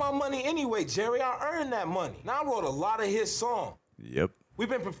 That's my money anyway, Jerry. I earned that money. Now I wrote a lot of his songs. Yep. We've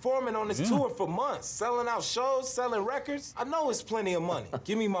been performing on this tour for months, selling out shows, selling records. I know it's plenty of money.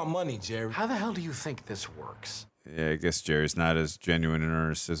 Give me my money, Jerry. How the hell do you think this works? Yeah, I guess Jerry's not as genuine and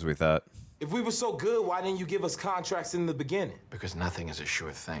earnest as we thought. If we were so good, why didn't you give us contracts in the beginning? Because nothing is a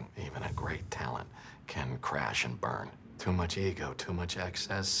sure thing. Even a great talent can crash and burn. Too much ego, too much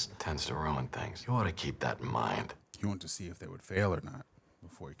excess tends to ruin things. You ought to keep that in mind. He wanted to see if they would fail or not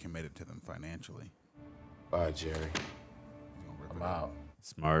before he committed to them financially. Bye, Jerry. I'm out.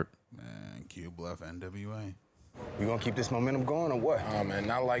 Smart. Man, Q bluff N.W.A. We gonna keep this momentum going or what? Oh, man,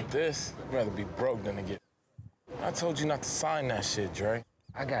 not like this. I'd rather be broke than to get... I told you not to sign that shit, Dre.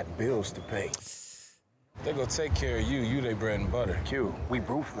 I got bills to pay. They gonna take care of you. You they bread and butter. Q, we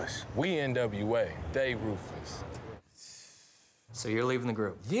ruthless. We N.W.A. They ruthless. So you're leaving the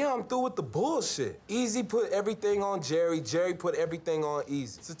group? Yeah, I'm through with the bullshit. Eazy put everything on Jerry. Jerry put everything on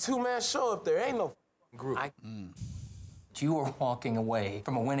Eazy. It's a two-man show up there. Ain't no group. You are walking away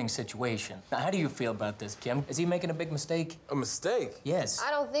from a winning situation. Now, how do you feel about this, Kim? Is he making a big mistake? A mistake? Yes.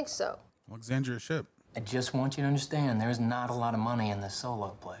 I don't think so. Alexandra Shipp. I just want you to understand there's not a lot of money in this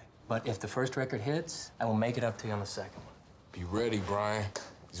solo play. But if the first record hits, I will make it up to you on the second one. Be ready, Brian.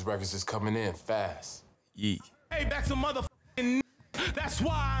 These records is coming in fast. Yee. Hey, back some motherfucking. That's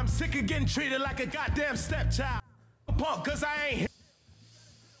why I'm sick of getting treated like a goddamn stepchild. Punk, cause I ain't.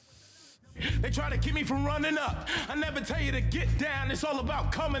 They try to keep me from running up. I never tell you to get down. It's all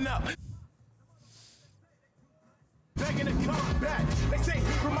about coming up. Begging to come back. They say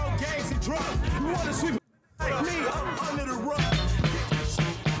he promote gangs and drugs. You want to sweep like me up under the rug.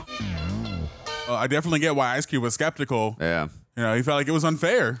 I definitely get why Ice Cube was skeptical. Yeah. You know, he felt like it was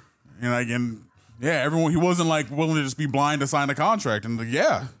unfair. You know, again, yeah, everyone, he wasn't like willing to just be blind to sign a contract. And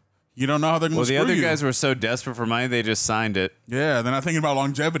yeah, you don't know how they're going to screw you. Well, the other guys were so desperate for money, they just signed it. Yeah, they're not thinking about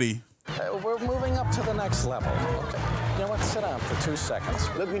longevity. We're moving up to the next level. Okay. You know what? Sit down for 2 seconds.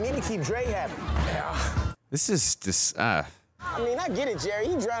 Look, we need to keep Dre happy. Yeah. This is just I mean, I get it, Jerry.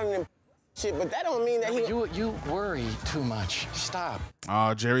 He drowning in shit, but that don't mean that he... You worry too much. Stop.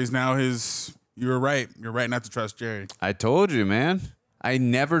 Jerry's now his... You were right. You're right not to trust Jerry. I told you, man. I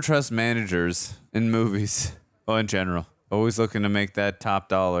never trust managers in movies. Well, in general. Always looking to make that top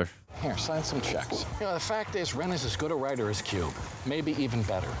dollar. Here, sign some checks. You know, the fact is, Ren is as good a writer as Cube. Maybe even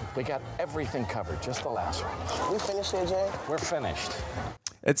better. We got everything covered, just the last one. We finished here, Jerry? We're finished.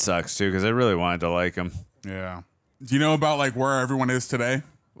 It sucks, too, because I really wanted to like him. Yeah. Do you know about, like, where everyone is today?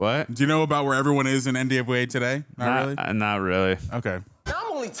 What? Do you know about where everyone is in N.W.A. today? Not really? Not really. Okay.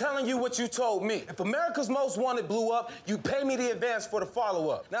 I'm only telling you what you told me. If America's Most Wanted blew up, you pay me the advance for the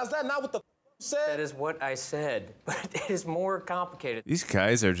follow-up. Now, is that not what the you said? That is what I said, but it is more complicated. These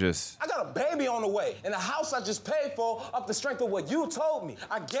guys are just... I got a baby on the way, and a house I just paid for off the strength of what you told me.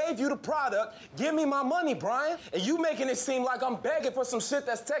 I gave you the product. Give me my money, Brian. And you making it seem like I'm begging for some shit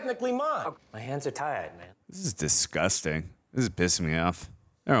that's technically mine. Oh, my hands are tied, man. This is disgusting. This is pissing me off.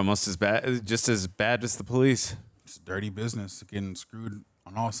 They're almost as bad, just as bad as the police. It's dirty business, getting screwed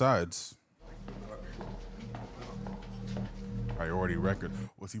on all sides. Priority record.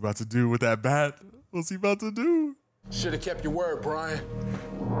 What's he about to do with that bat? What's he about to do? Should have kept your word, Brian.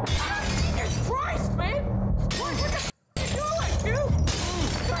 Jesus Christ, man! What the f you doing, dude?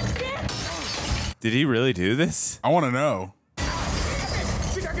 Did he really do this? I want to know.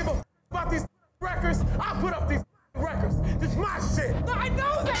 Think I give a f about these records? I put up these records. This is my shit. I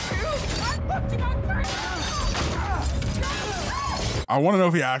know that, dude. I looked you up. I want to know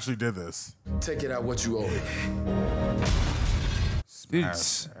if he actually did this. Take it out what you owe me.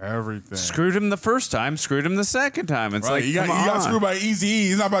 Smash everything. Screwed him the first time, screwed him the second time. It's right. like, he come got on. screwed by Eazy.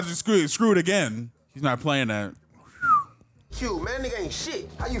 He's not about to screw it again. He's not playing that. Q, man, nigga ain't shit.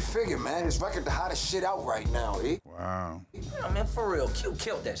 How you figure, man? His record the hottest shit out right now, eh? Wow. Yeah, man, for real, Q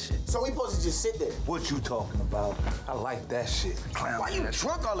killed that shit. So we supposed to just sit there? What you talking about? I like that shit. Why you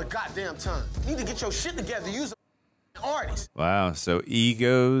drunk all the goddamn time? You need to get your shit together. Use an artist. Wow, so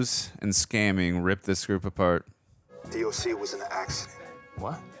egos and scamming ripped this group apart. D.O.C. was in an accident.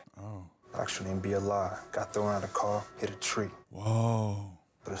 What? Oh. Actually, didn't be alive. Got thrown out of the car, hit a tree. Whoa.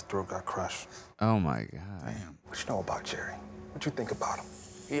 But his throat got crushed. Oh my God. Damn. What you know about Jerry? What you think about him?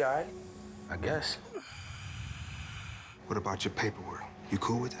 He all right? I guess. What about your paperwork? You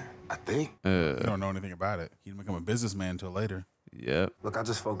cool with that? I think. You don't know anything about it. He didn't become a businessman until later. Yep. Look, I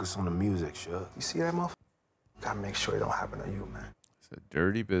just focus on the music, sure. You see that, motherfucker? Gotta make sure it don't happen to you, man. It's a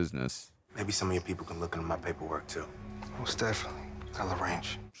dirty business. Maybe some of your people can look into my paperwork, too. Most definitely. I'll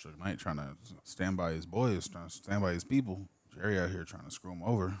arrange. Suge Knight trying to stand by his boys, trying to stand by his people. Jerry out here trying to screw him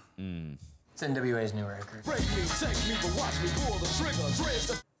over. It's N.W.A.'s new record. Break me, take me, but watch me pull the trigger. Dreads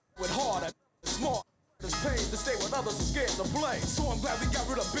the with hard, smart. There's pain to stay with others who scared to play. So I'm glad we got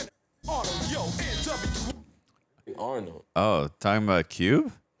rid of Ben Arnold. Yo, N.W.A. Arnold. Oh, talking about Cube?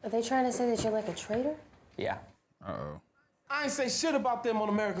 Are they trying to say that you're like a traitor? Yeah. Uh-oh. I ain't say shit about them on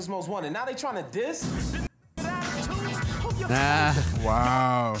America's Most Wanted. Now they trying to diss? Nah.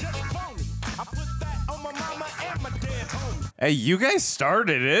 Wow. Hey, you guys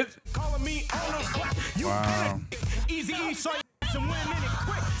started it. Wow.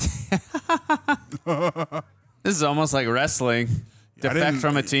 This is almost like wrestling. Defect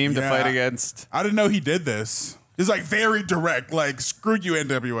from a team to fight against. I didn't know he did this. It's like very direct, like, screw you,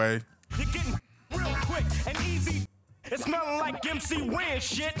 N.W.A. You're getting real quick and easy. It's smelling like MC Win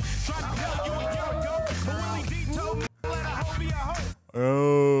shit. Trying to tell you a year ago, but really deep told me let a hoe be a hoe.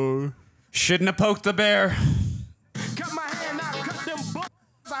 Oh. Shouldn't have poked the bear. Cut my hand out, cut them bucks.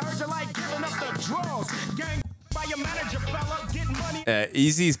 I heard you like giving up the draws. Gang by your manager, fella, get money.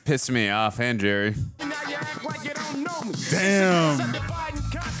 Eazy's pissing me off, and Jerry. Now you act like you don't know me. Damn.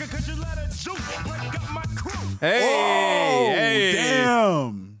 Hey,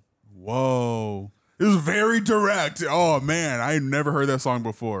 damn. Whoa. It was very direct. Oh, man. I ain't never heard that song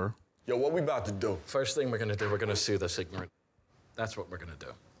before. Yo, what we about to do? First thing we're gonna do, we're gonna sue this ignorant. That's what we're gonna do.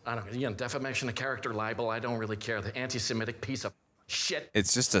 I don't, defamation of character, libel, I don't really care. The anti-Semitic piece of shit.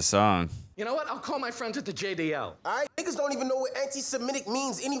 It's just a song. You know what? I'll call my friends at the JDL. All right, niggas don't even know what anti-Semitic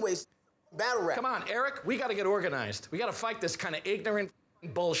means anyways. Battle rap. Come on, Eric, we gotta get organized. We gotta fight this kind of ignorant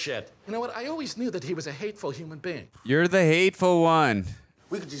bullshit. You know what? I always knew that he was a hateful human being. You're the hateful one.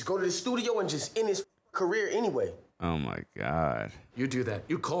 We could just go to the studio and just end his career anyway. Oh my God. You do that.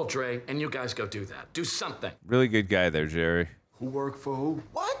 You call Dre, and you guys go do that. Do something. Really good guy there, Jerry. Who worked for who?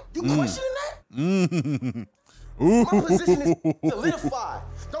 What? You questioning that? Ooh. My position is solidified.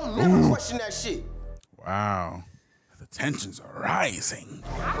 Don't never question that shit. Wow. The tensions are rising.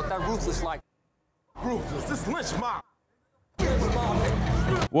 What that ruthless like? Ruthless. This lynch mob.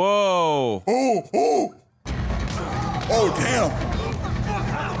 Whoa. Oh. Oh, damn.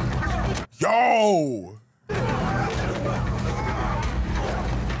 Yo.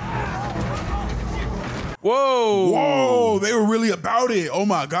 Whoa. Whoa. They were really about it. Oh,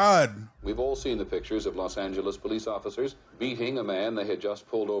 my God. We've all seen the pictures of Los Angeles police officers beating a man they had just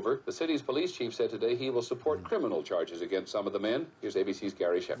pulled over. The city's police chief said today he will support criminal charges against some of the men. Here's ABC's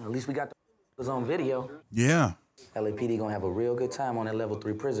Gary Shipp. At least we got the on video. Yeah. LAPD gonna have a real good time on that level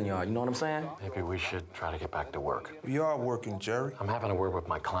 3 prison yard. You know what I'm saying? Maybe we should try to get back to work. We are working, Jerry. I'm having a word with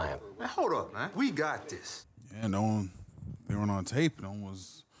my client. Man, hold up, man. We got this. Yeah, no one, they weren't on tape. No one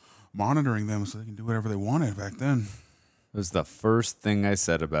was monitoring them so they can do whatever they wanted back then. It was the first thing I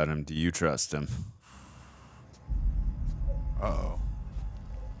said about him. Do you trust him? Uh-oh.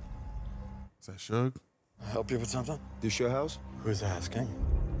 Is that Suge? Help you with something? This your house? Who's asking?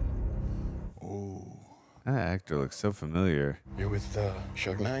 Oh. That actor looks so familiar. You with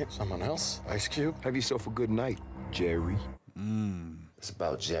Suge Knight? Someone else? Ice Cube? Have yourself a good night, Jerry. It's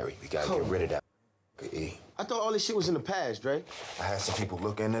about Jerry. We gotta get rid of that E. I thought all this shit was in the past, Dre. I had some people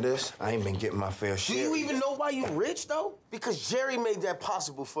look into this. I ain't been getting my fair Do share. you even know why you rich, though? Because Jerry made that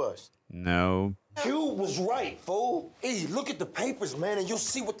possible for us. No. Cube was right, fool. E, look at the papers, man, and you'll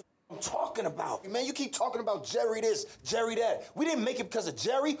see what the I'm talking about. Man, you keep talking about Jerry this, Jerry that. We didn't make it because of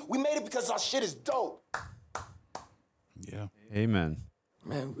Jerry. We made it because our shit is dope. Yeah. Amen.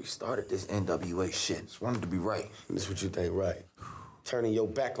 Man, we started this N.W.A. shit. Just wanted to be right. This what you think, right? Turning your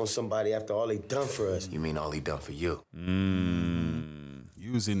back on somebody after all they done for us. You mean all he done for you?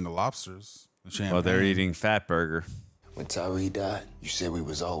 You was eating the lobsters. The champagne. Well, they're eating Fat Burger. When Tyree died, you said we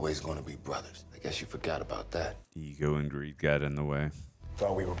was always gonna be brothers. I guess you forgot about that. Ego and greed got in the way.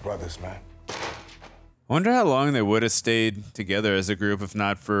 Thought we were brothers, man. I wonder how long they would have stayed together as a group if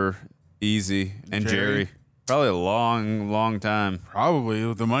not for Eazy and Jerry. Probably a long, long time.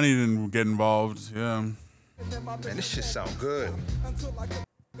 Probably. The money didn't get involved. Yeah. Man, this shit sound good.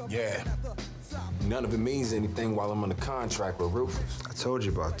 Yeah. None of it means anything while I'm on a contract with Rufus. I told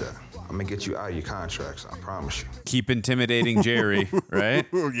you about that. I'm gonna get you out of your contracts, I promise you. Keep intimidating Jerry, right?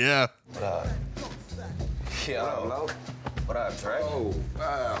 Yeah. Hello. What up, Trey? Oh,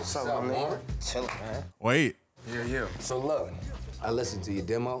 wow. What's up, man? Chillin', man. Wait. Yeah. So look, I listened to your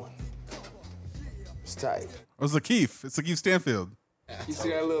demo. It's tight. It's LaKeith. It's LaKeith Stanfield. You see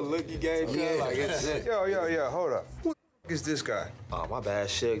that little look you gave me? Yeah. Like, it's it. Yo, hold up. Who the is this guy? Oh, my bad,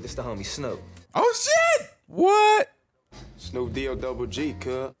 Suge. This the homie Snoop. Oh, shit! What? Snoop D.O.C,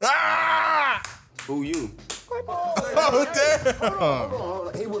 cuz. Ah! Who you? Oh, damn! Hold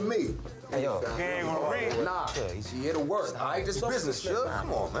on. He with me. Hey, yo. He ain't gonna read. Nah, he's here to work. All right, this business, Suge.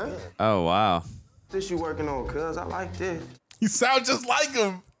 Come on, man. Oh, wow. This you working on, cuz. I like this. You sound just like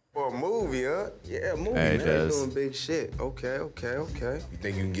him. For a movie, huh? Yeah, a movie, Hey, man. does. Doing big shit. Okay. You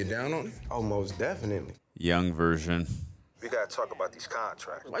think you can get down on it? Oh, most definitely. Young version. We gotta talk about these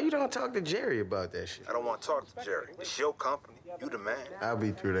contracts. Why you don't talk to Jerry about that shit? I don't want to talk to Jerry. It's your company. You the man. I'll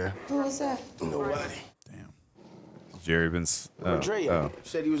be through there. Who is that? Nobody. Jerry been. Where Dre at?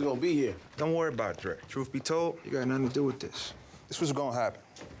 Said he was gonna be here. Don't worry about Dre. Truth be told, you got nothing to do with this. This was gonna happen.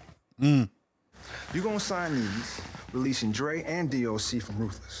 You gonna sign these, releasing Dre and D.O.C. from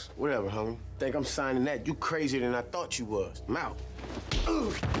Ruthless. Whatever, homie. Think I'm signing that? You crazier than I thought you was. I'm out.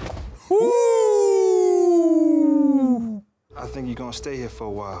 I think you're gonna stay here for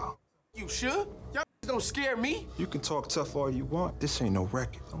a while. You sure? Y'all don't scare me. You can talk tough all you want. This ain't no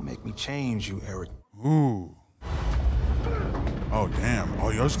record. Don't make me change you, Eric. Ooh. Oh, damn. Oh,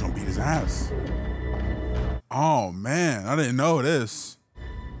 you're just gonna beat his ass. Oh, man. I didn't know this.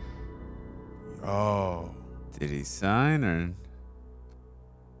 Oh. Did he sign or?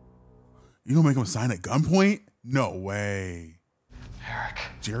 You gonna make him sign at gunpoint? No way. Eric.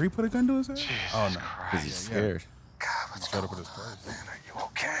 Jerry put a gun to his head? Oh, no. Because he's scared. God, let's go. Up at his place. Man, are you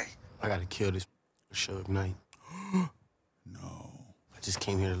okay? I gotta kill this Suge Knight. No. I just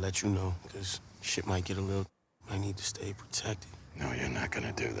came here to let you know, because shit might get a little... I need to stay protected. No, you're not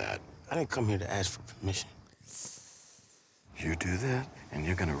gonna do that. I didn't come here to ask for permission. You do that, and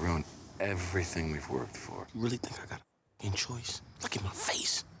you're gonna ruin everything we've worked for. You really think I got a choice? Look at my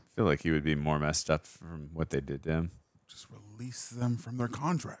face. I feel like he would be more messed up from what they did to him. Just release them from their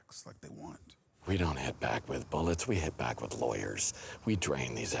contracts like they want. We don't hit back with bullets, we hit back with lawyers. We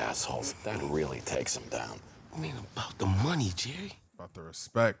drain these assholes. That really takes them down. I mean, about the money, Jerry. About the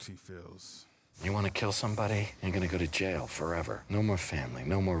respect he feels. You want to kill somebody, you're going to go to jail forever. No more family,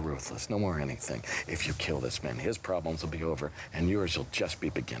 no more Ruthless, no more anything. If you kill this man, his problems will be over, and yours will just be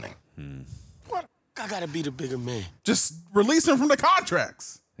beginning. What? I gotta be the bigger man. Just release them from the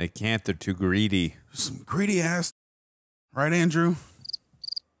contracts. They can't. They're too greedy. Some greedy ass. Right, Andrew?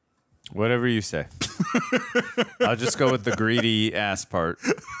 Whatever you say. I'll just go with the greedy ass part.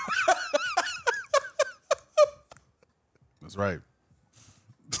 That's right.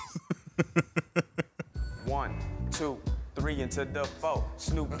 1, 2, 3 into the 4.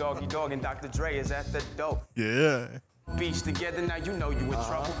 Snoop Dogg and Dr. Dre is at the door. Yeah. Beach together, now you know you in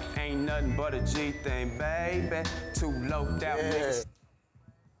trouble. Ain't nothing but a G thing, baby. Too low down niggas.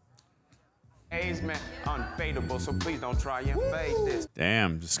 A's man, unfadable, so please don't try and fade this.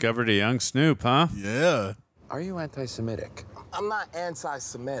 Damn, discovered a young Snoop, huh? Yeah. Are you anti-Semitic? I'm not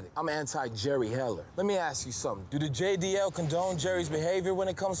anti-Semitic. I'm anti-Jerry Heller. Let me ask you something. Do the JDL condone Jerry's behavior when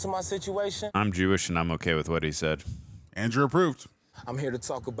it comes to my situation? I'm Jewish and I'm okay with what he said. Andrew approved. I'm here to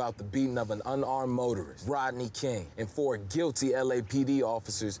talk about the beating of an unarmed motorist, Rodney King, and 4 guilty LAPD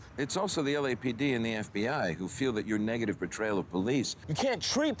officers. It's also the LAPD and the FBI who feel that your negative portrayal of police. You can't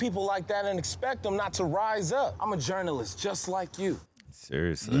treat people like that and expect them not to rise up. I'm a journalist just like you.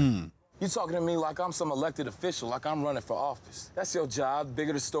 Seriously. You talking to me like I'm some elected official, like I'm running for office. That's your job. The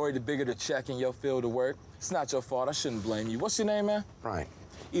bigger the story, the bigger the check in your field of work. It's not your fault. I shouldn't blame you. What's your name, man? Brian.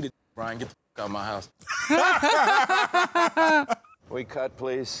 Eat it, Brian. Get the out of my house. We cut,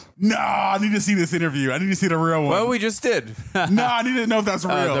 please. No, I need to see this interview. I need to see the real one. Well, we just did. No, I need to know if that's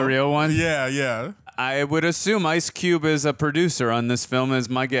real. The real one? Yeah, yeah. I would assume Ice Cube is a producer on this film, is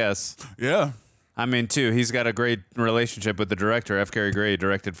my guess. Yeah. I mean, too, he's got a great relationship with the director. F. Gary Gray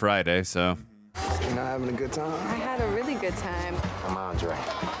directed Friday, so. You not having a good time? I had a really good time. I'm Andre.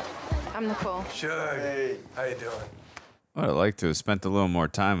 I'm Nicole. Suge. Hey, how you doing? I'd like to have spent a little more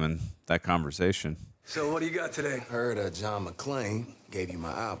time in that conversation. So what do you got today? Heard John McClane gave you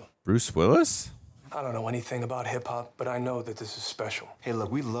my album. Bruce Willis? I don't know anything about hip-hop, but I know that this is special. Hey,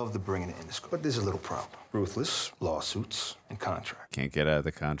 look, we love the bringing it in the school, but there's a little problem. Ruthless, lawsuits, and contract. Can't get out of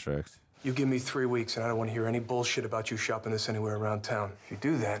the contract. You give me 3 weeks, and I don't want to hear any bullshit about you shopping this anywhere around town. If you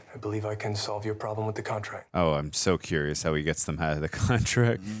do that, I believe I can solve your problem with the contract. Oh, I'm so curious how he gets them out of the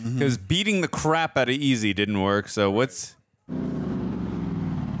contract. Because beating the crap out of Eazy didn't work, so what's...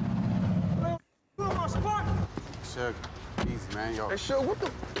 Suge, easy, man. Yo. Hey, Suge, what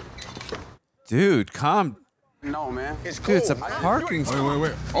the... Dude, calm... No, man. It's cool. Dude, it's a parking spot.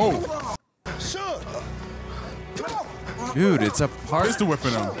 Wait. Oh. Suge! Come on! Dude, it's a park. Pistol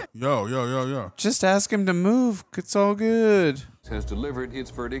whipping him. Yo. Just ask him to move. It's all good. Has delivered its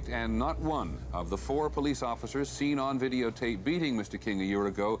verdict, and not one of the 4 police officers seen on videotape beating Mr. King a year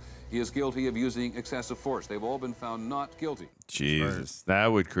ago is guilty of using excessive force. They've all been found not guilty. Jesus, that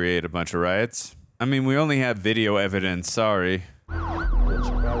would create a bunch of riots. I mean, we only have video evidence. Sorry. It's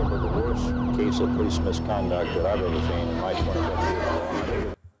probably the worst case of police misconduct that I've ever seen in my 25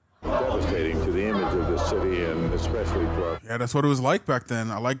 years. Devastating to the image of the city and especially for... Yeah, that's what it was like back then.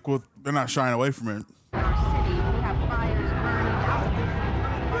 I like what they're not shying away from it.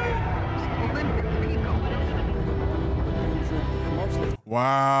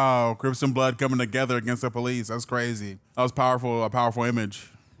 Wow, Crips and Blood coming together against the police. That's crazy. That was powerful, a powerful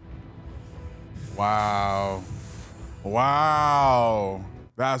image. Wow.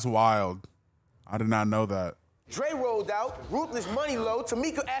 That's wild. I did not know that. Dre rolled out, ruthless money load.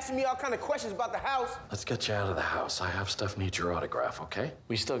 Tamika asking me all kind of questions about the house. Let's get you out of the house. I have stuff needs your autograph, okay?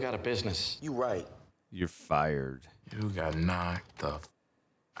 We still got a business. You right. You're fired. You got knocked the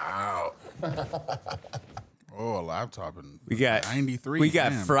out. Oh, a laptop in We got 93. We got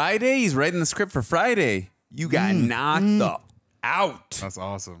Damn. Friday. He's writing the script for Friday. You got knocked the out. That's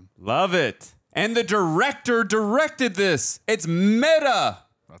awesome. Love it. And the director directed this. It's meta.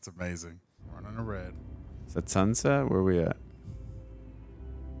 That's amazing. Running a red. Is that Sunset? Where are we at?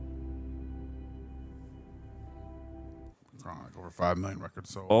 Like over 5 million records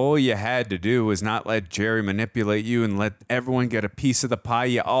sold. All you had to do was not let Jerry manipulate you and let everyone get a piece of the pie.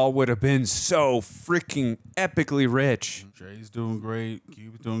 You all would have been so freaking epically rich. Jay's doing great.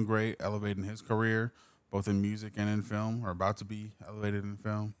 Cube's doing great, elevating his career, both in music and in film, or about to be elevated in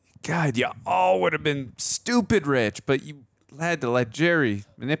film. God, you all would have been stupid rich, but you had to let Jerry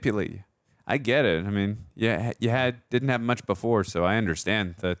manipulate you. I get it. I mean, yeah, you didn't have much before, so I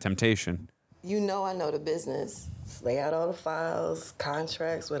understand the temptation. You know I know the business. Lay out all the files,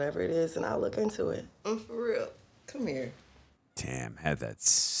 contracts, whatever it is, and I'll look into it. For real. Come here. Damn, had that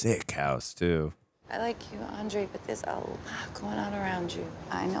sick house, too. I like you, Andre, but there's a lot going on around you.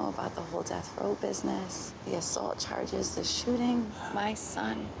 I know about the whole death row business, the assault charges, the shooting. My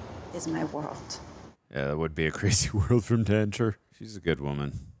son is my world. Yeah, that would be a crazy world from Tancher. She's a good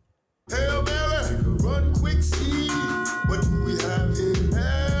woman. Hail Mary, run quick, see what do we have in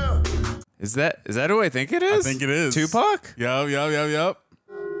hell? Is that who I think it is? I think it is. Tupac? Yup.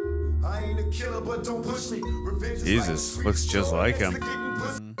 I ain't a killer, but don't push me. Revenge is Jesus, like looks just like him.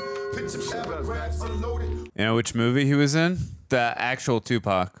 You know which movie he was in? The actual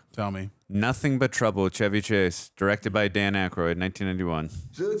Tupac. Tell me. Nothing But Trouble with Chevy Chase, directed by Dan Aykroyd, 1991.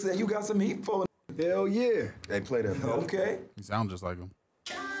 Suge said you got some heat for hell yeah. They play that. Okay. You sound just like him.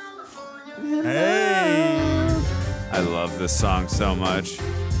 Hey! I love this song so much.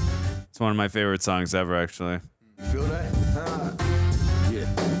 It's one of my favorite songs ever, actually. You feel that? Yeah.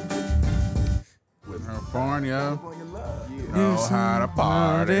 California. Know how to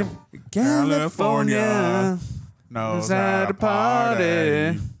party. California knows how to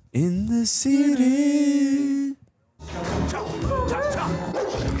party. In the city.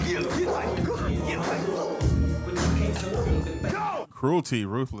 Cruelty,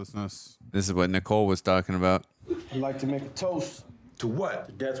 ruthlessness. This is what Nicole was talking about. I'd like to make a toast. To what?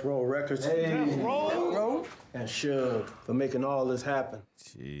 To Death Row Records. Death Row? And Suge for making all this happen.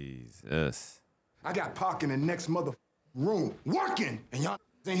 Jesus. I got Pac in the next mother room working, and y'all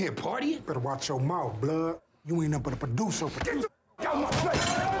in here partying. Better watch your mouth, blood. You ain't up but a producer. Get the out my face.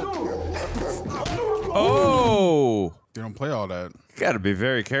 Oh! You don't play all that. You gotta be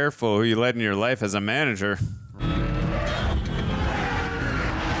very careful who you let in your life as a manager.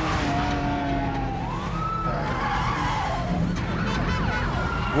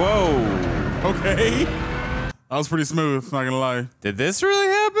 Whoa. Okay. That was pretty smooth, not gonna lie. Did this really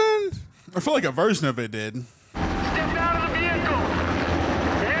happen? I feel like a version of it did. Step out of the vehicle.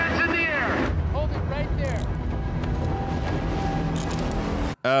 Hands in the air. Hold it right there.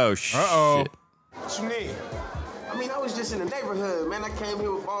 Oh, shit. Uh-oh. What you need? I mean, I was just in the neighborhood, man. I came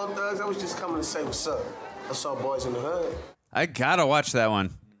here with Bone Thugs. I was just coming to say what's up. I saw boys in the hood. I gotta watch that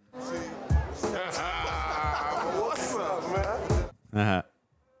one. What's up, man? Uh-huh.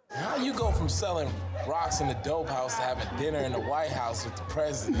 How you go from selling rocks in the dope house to having dinner in the White House with the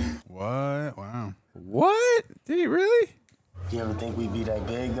president? What? Wow. What? Did he really? You ever think we'd be that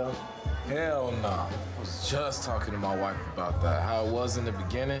big, though? Hell no. I was just talking to my wife about that, how it was in the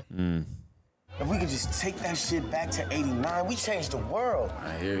beginning. If we could just take that shit back to 89, we changed the world.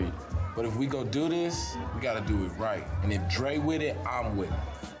 I hear you. But if we go do this, we gotta do it right. And if Dre with it, I'm with it.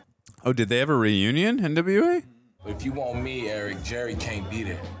 Oh, did they have a reunion, N.W.A? But if you want me, Eric, Jerry can't be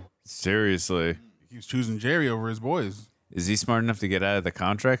there. Seriously. He was choosing Jerry over his boys. Is he smart enough to get out of the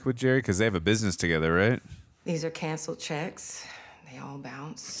contract with Jerry? Because they have a business together, right? These are canceled checks. They all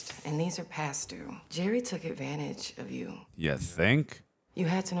bounced. And these are past due. Jerry took advantage of you. You think? You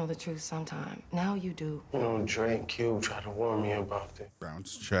had to know the truth sometime. Now you do. You know, Dre and Cube tried to warn me about this.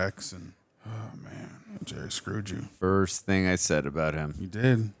 Bounce checks and, oh man, Jerry screwed you. First thing I said about him. You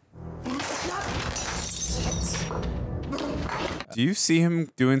did. Do you see him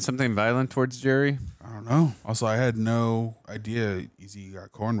doing something violent towards Jerry? I don't know. Also, I had no idea Eazy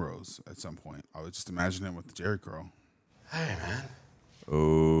got cornrows at some point. I was just imagining him with the Jerry curl. Hey, man.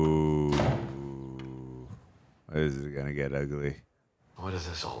 Oh. This is gonna get ugly. What is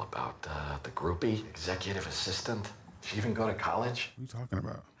this all about? The groupie? Executive assistant? She even go to college? What are you talking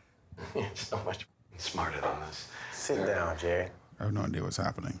about? So much smarter than this. Sit down, Jerry. I have no idea what's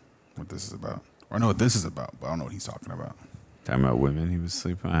happening, what this is about. Or I know what this is about, but I don't know what he's talking about. Talking about women he was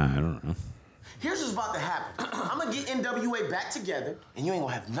sleeping on? I don't know. Here's what's about to happen. I'm gonna get N.W.A. back together, and you ain't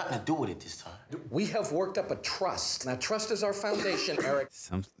gonna have nothing to do with it this time. We have worked up a trust. Now, trust is our foundation, Eric.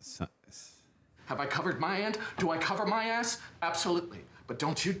 Have I covered my end? Do I cover my ass? Absolutely. But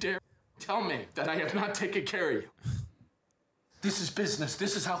don't you dare tell me that I have not taken care of you. This is business.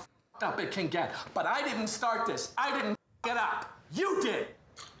 This is how f***ed up it can get. But I didn't start this. I didn't f*** it up. You did.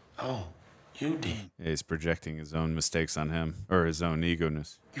 Oh, you did. Yeah, he's projecting his own mistakes on him, or his own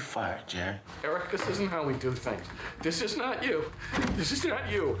egoness. You fired, Jerry. Eric, this isn't how we do things. This is not you. This is not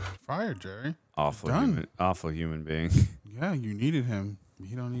you. Fired, Jerry. Awful human being. Yeah, you needed him.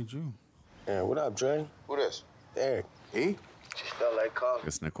 He don't need you. Yeah, what up, Dre? Who this? Eric. He? Just felt like coffee.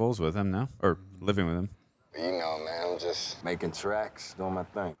 Guess Nicole's with him now, or living with him. You know, man, I'm just making tracks, doing my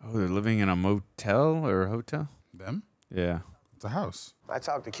thing. Oh, they're living in a motel or a hotel? Them? Yeah. It's a house. I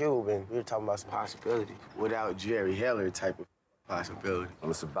talked to Cube, and we were talking about some possibilities. Without Jerry Heller type of possibility.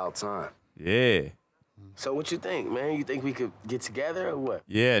 Well, it's about time. Yeah. So what you think, man? You think we could get together or what?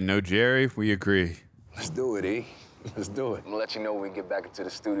 Yeah, no Jerry, we agree. Let's do it, E. Let's do it. I'm gonna let you know when we get back into the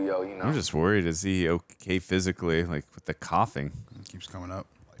studio, you know. I'm just worried, is he okay physically, like with the coughing? It keeps coming up.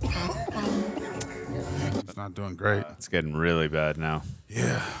 He's not doing great. It's getting really bad now.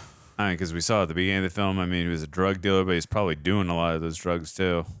 Yeah. I mean, because we saw at the beginning of the film, I mean, he was a drug dealer, but he's probably doing a lot of those drugs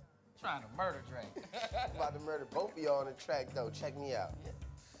too. Trying to murder Dre. I'm about to murder both of y'all on the track, though. Check me out.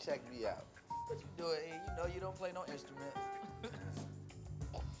 Check me out. What you doing here? You know you don't play no instruments.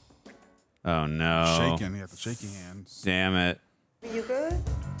 Oh no. Shaking. He got the shaky hands. Damn it. You good?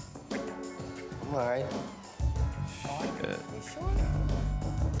 I'm all right.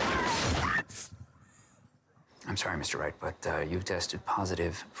 I'm sorry, Mr. Wright, but you've tested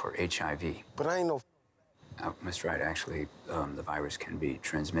positive for HIV. But I ain't no... Mr. Wright, actually, the virus can be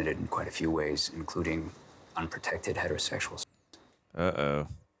transmitted in quite a few ways, including unprotected heterosexuals. Uh-oh.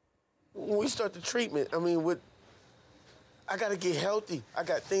 When we start the treatment, I mean, I gotta get healthy. I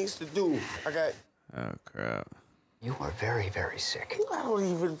got things to do. Oh, crap. You are very, very sick. I don't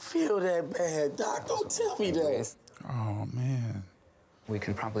even feel that bad, Doc. Don't tell me that. Oh, man. We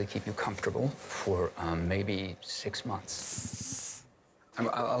can probably keep you comfortable for maybe 6 months.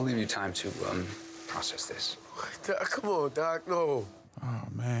 I'll leave you time to process this. Doc, come on, Doc, no. Oh,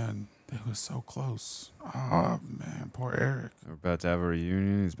 man. They was so close. Oh, man. Poor Eric. We're about to have a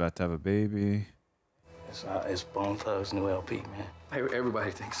reunion. He's about to have a baby. It's Bone Thugs' new LP, man. Everybody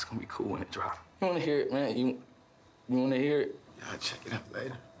thinks it's gonna be cool when it drops. You wanna hear it, man? You wanna hear it? Yeah, I'll check it out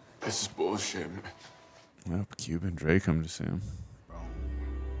later. This is bullshit, man. Well, Cube and Dre come to see him.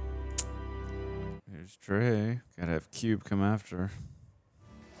 Here's Dre. Gotta have Cube come after.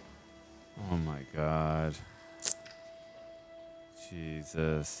 Oh my God.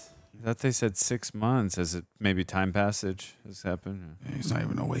 Jesus. I thought they said 6 months. Has it maybe time passage has happened? Yeah, he's not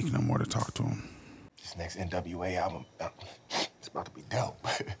even awake no more to talk to him. This next N.W.A. album, it's about to be dope.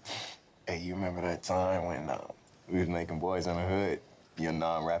 Hey, you remember that time when we was making Boys in the Hood? Your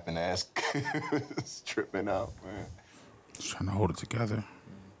non-rapping ass was tripping out, man. Just trying to hold it together.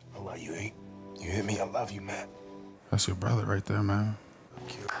 I love you, E. You hear me? I love you, man. That's your brother right there, man.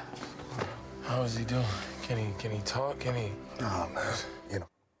 Thank you. How is he doing? Can he talk? Can he? Nah, man. You know,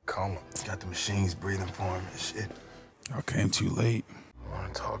 coma. Got the machines breathing for him and shit. Y'all came too late. I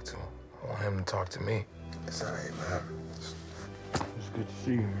want to talk to him. I want him to talk to me. It's all right, man. It's good to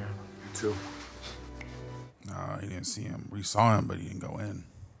see you, man. You too. Nah, he didn't see him. We saw him, but he didn't go in.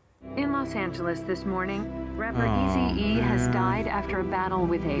 In Los Angeles this morning, rapper Eazy has died after a battle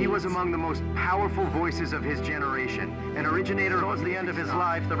with AIDS. He was among the most powerful voices of his generation. An originator towards the end of his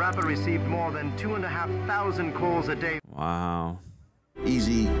life, the rapper received more than 2,500 calls a day. Wow.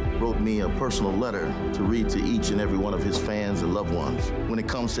 Eazy wrote me a personal letter to read to each and every one of his fans and loved ones. When it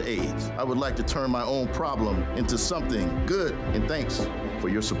comes to AIDS, I would like to turn my own problem into something good, and thanks for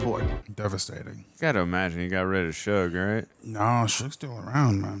your support. Devastating. Gotta imagine he got rid of Suge, right? No, Suge's still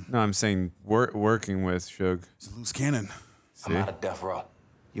around, man. No, I'm saying working with Suge. It's a loose cannon. See? I'm out of death row.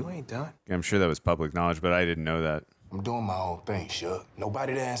 You ain't done. I'm sure that was public knowledge, but I didn't know that. I'm doing my own thing, Suge.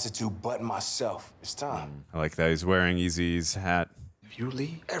 Nobody to answer to but myself. It's time. I like that he's wearing Eazy's hat. If you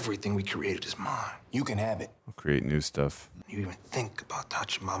leave, everything we created is mine. You can have it. I'll create new stuff. You even think about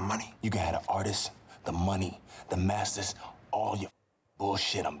touching my money. You can have the artists, the money, the masters, all your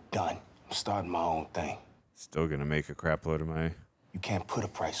bullshit. I'm done. I'm starting my own thing. Still gonna make a crap load of money. You can't put a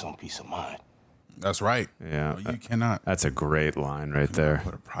price on peace of mind. That's right. Yeah. No, you cannot. That's a great line right there.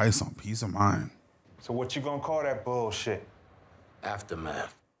 Put a price on peace of mind. So what you gonna call that bullshit?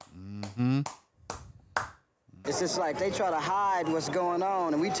 Aftermath. Mm-hmm. It's just like they try to hide what's going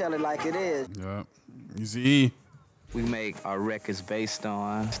on, and we tell it like it is. Yep. Eazy. We make our records based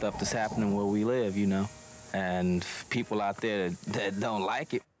on stuff that's happening where we live, you know. And people out there that don't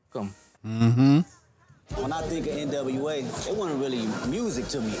like it, them. Mm-hmm. When I think of N.W.A, it wasn't really music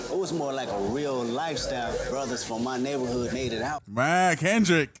to me. It was more like a real lifestyle. Brothers from my neighborhood made it out. Man,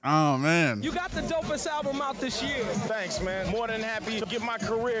 Kendrick. Oh, man. You got the dopest album out this year. Thanks, man. More than happy to get my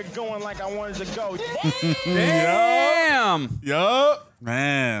career going like I wanted to go. Damn. Yup.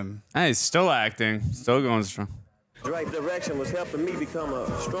 Man. Hey, he's still acting. Still going strong. Right direction was helping me become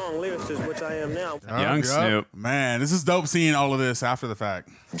a strong lyricist, which I am now. Young Snoop. Man, this is dope seeing all of this after the fact.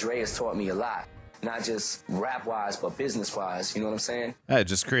 Dre has taught me a lot. Not just rap-wise, but business-wise. You know what I'm saying? That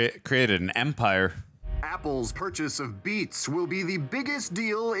just created an empire. Apple's purchase of Beats will be the biggest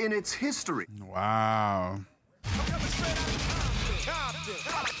deal in its history. Wow.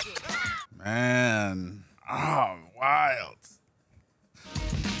 Man. Oh, wild.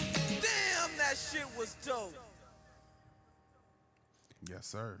 Damn, that shit was dope. Yes,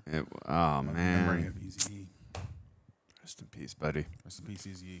 sir. Oh, Memory man. of Eazy. Rest in peace, buddy. Rest in peace,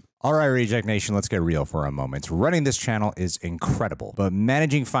 Eazy. All right, Reject Nation, let's get real for a moment. Running this channel is incredible, but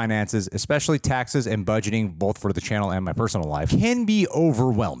managing finances, especially taxes and budgeting, both for the channel and my personal life, can be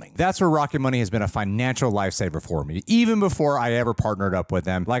overwhelming. That's where Rocket Money has been a financial lifesaver for me, even before I ever partnered up with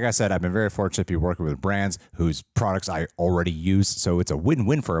them. Like I said, I've been very fortunate to be working with brands whose products I already use, so it's a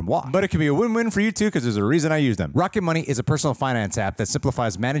win-win for moi. But it can be a win-win for you too, because there's a reason I use them. Rocket Money is a personal finance app that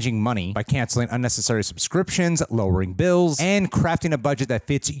simplifies managing money by canceling unnecessary subscriptions, lowering bills, bills, and crafting a budget that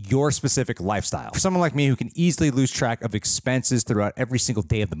fits your specific lifestyle. For someone like me who can easily lose track of expenses throughout every single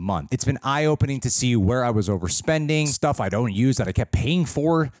day of the month, it's been eye-opening to see where I was overspending, stuff I don't use that I kept paying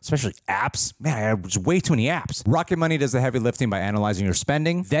for, especially apps. Man, I had just way too many apps. Rocket Money does the heavy lifting by analyzing your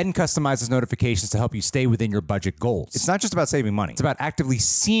spending, then customizes notifications to help you stay within your budget goals. It's not just about saving money. It's about actively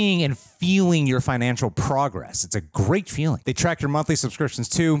seeing and feeling your financial progress. It's a great feeling. They track your monthly subscriptions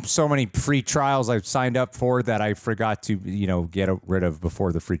too. So many free trials I've signed up for that I forgot to, get rid of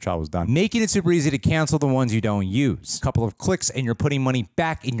before the free trial was done. Making it super easy to cancel the ones you don't use. A couple of clicks and you're putting money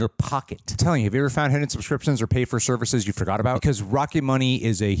back in your pocket. I'm telling you, have you ever found hidden subscriptions or paid for services you forgot about? Because Rocket Money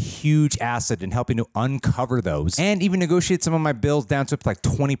is a huge asset in helping to uncover those and even negotiate some of my bills down to like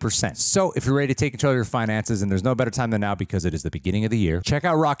 20%. So if you're ready to take control of your finances, and there's no better time than now because it is the beginning of the year, check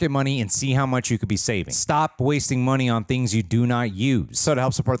out Rocket Money and see how much you could be saving. Stop wasting money on things you do not use. So to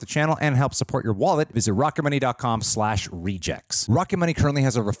help support the channel and help support your wallet, visit rocketmoney.com/rejects. Rocket Money currently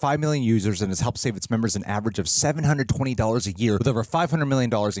has over 5 million users and has helped save its members an average of $720 a year with over $500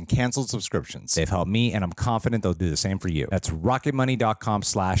 million in canceled subscriptions. They've helped me, and I'm confident they'll do the same for you. That's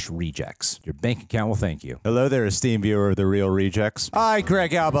rocketmoney.com/rejects. Your bank account will thank you. Hello there, esteemed viewer of The Real Rejects. I,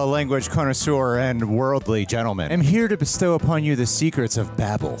 Greg Alba, language connoisseur and worldly gentleman, am here to bestow upon you the secrets of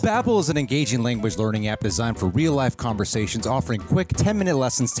Babbel. Babbel is an engaging language learning app designed for real-life conversations, offering quick 10-minute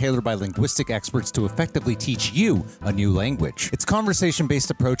lessons tailored by linguistic experts to effectively teach you a new language. Its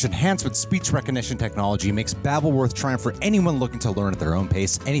conversation-based approach, enhanced with speech recognition technology, makes Babbel worth trying for anyone looking to learn at their own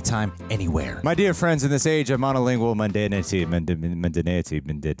pace, anytime, anywhere. My dear friends, in this age of monolingual mundanity,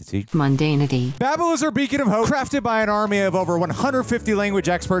 Babbel is our beacon of hope, crafted by an army of over 150 language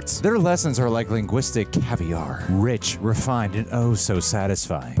experts. Their lessons are like linguistic caviar, rich, refined, and oh so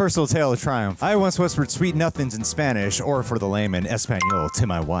satisfying. Personal tale of triumph. I once whispered sweet nothings in Spanish, or for the layman, Espanol, to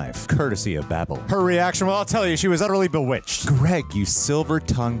my wife, courtesy of Babbel. Her reaction, well, I'll tell you, she was utterly bewitched. Greg, you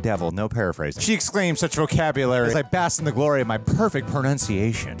silver-tongued devil, no paraphrasing. She exclaimed such vocabulary as I basked in the glory of my perfect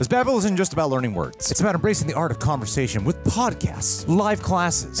pronunciation. Because Babbel isn't just about learning words. It's about embracing the art of conversation with podcasts, live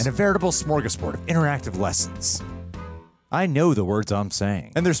classes, and a veritable smorgasbord of interactive lessons. I know the words I'm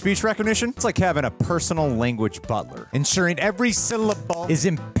saying. And their speech recognition? It's like having a personal language butler, ensuring every syllable is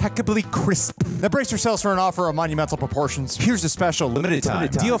impeccably crisp. Now brace yourselves for an offer of monumental proportions. Here's a special limited time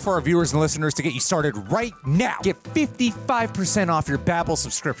deal for our viewers and listeners to get you started right now. Get 55% off your Babbel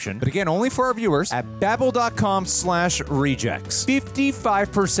subscription, but again, only for our viewers at babbel.com/rejects.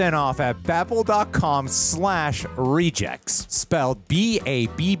 55% off at babbel.com/rejects. Spelled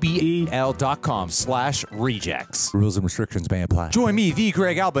BABBEL.com/rejects. Rules and restrictions may apply. Join me, the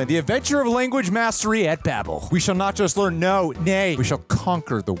Greg Alba, in the adventure of language mastery at Babbel. We shall not just learn, no, nay, we shall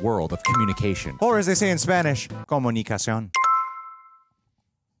conquer the world of communication. Or as they say in Spanish, comunicación.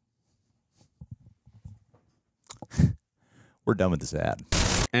 We're done with this ad.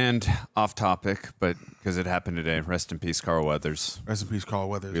 And off topic, but because it happened today, rest in peace, Carl Weathers. Rest in peace, Carl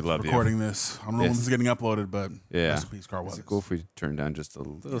Weathers. We love recording this. I don't know when this is getting uploaded, but rest in peace, Carl Weathers. Is it cool if we turn down just a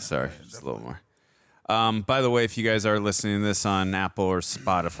little? Sorry, just a little more. By the way, if you guys are listening to this on Apple or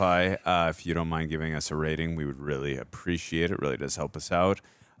Spotify, if you don't mind giving us a rating, we would really appreciate it. It really does help us out.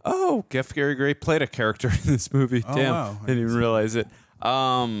 Oh, Jeff Gary Gray played a character in this movie. Oh, damn, wow. didn't even realize it.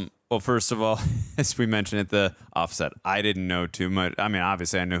 Well, first of all, as we mentioned at the offset, I didn't know too much. I mean,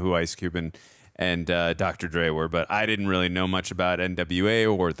 obviously, I know who Ice Cube and Dr. Dre were, but I didn't really know much about N.W.A.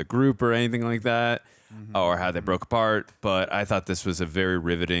 or the group or anything like that. Or how they broke apart, but I thought this was a very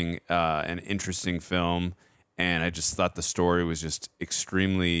riveting and interesting film, and I just thought the story was just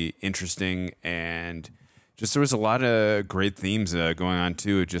extremely interesting, and just there was a lot of great themes going on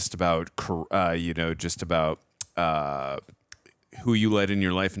too, just about just about who you let in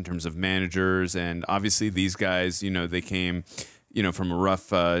your life in terms of managers, and obviously these guys, they came from a rough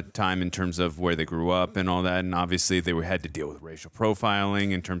time in terms of where they grew up and all that. And obviously they had to deal with racial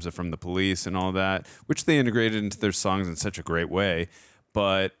profiling in terms of from the police and all that, which they integrated into their songs in such a great way.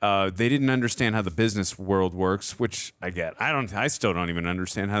 But they didn't understand how the business world works, which I get. I still don't even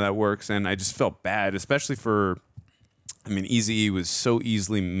understand how that works. And I just felt bad, especially for, Eazy was so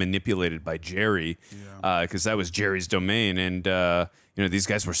easily manipulated by Jerry because that was Jerry's domain. And, these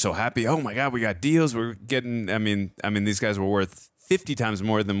guys were so happy. Oh my God, we got deals. We're getting, these guys were worth 50 times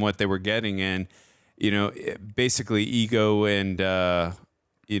more than what they were getting. And, basically ego and,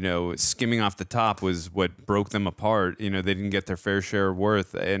 skimming off the top was what broke them apart. They didn't get their fair share of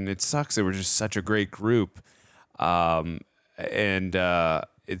worth. And it sucks. They were just such a great group.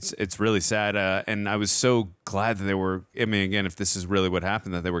 It's really sad. And I was so glad that they were, again, if this is really what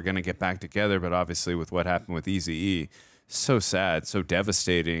happened, that they were going to get back together. But obviously with what happened with Eazy-E, so sad, so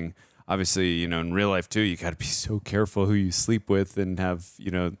devastating. obviously, you know, in real life too, you got to be so careful who you sleep with and have,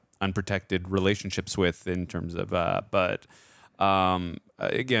 you know, unprotected relationships with in terms of,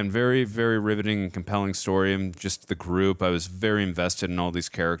 again, very, very riveting and compelling story. And just the group, I was very invested in all these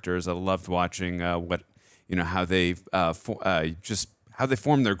characters. I loved watching what, you know, how they just how they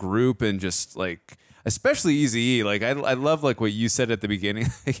formed their group, and just like, especially Eazy. Like I love like what you said at the beginning.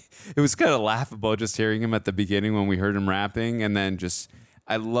 It was kind of laughable just hearing him at the beginning when we heard him rapping, and then just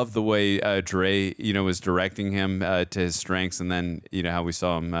I love the way Dre, you know, was directing him to his strengths, and then, you know, how we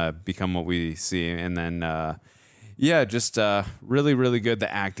saw him become what we see, and then. Yeah, just really, really good.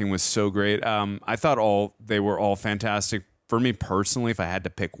 The acting was so great. I thought they were all fantastic. For me personally, if I had to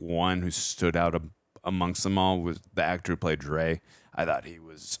pick one who stood out amongst them all, was the actor who played Dre. I thought he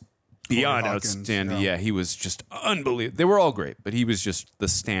was beyond Hawkins, outstanding. Yeah, he was just unbelievable. They were all great, but he was just the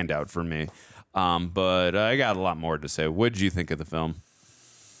standout for me. But I got a lot more to say. What did you think of the film?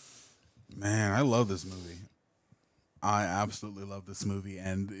 Man, I love this movie. I absolutely love this movie,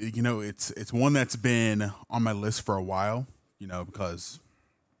 and you know, it's one that's been on my list for a while. You know, because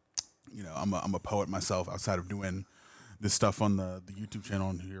you know, I'm a poet myself outside of doing this stuff on the YouTube channel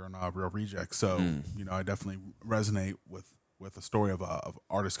and here on Real Rejects. So you know, I definitely resonate with a story of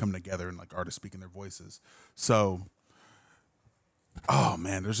artists coming together and like artists speaking their voices. So, oh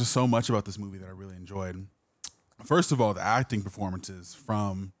man, there's just so much about this movie that I really enjoyed. First of all, the acting performances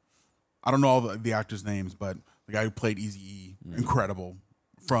from, I don't know all the actors' names, but the guy who played Eazy-E, incredible.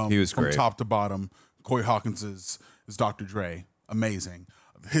 From great. Top to bottom. Corey Hawkins is Dr. Dre, amazing.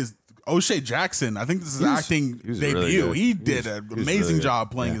 His O'Shea Jackson, I think this is his acting debut. Really he did an amazing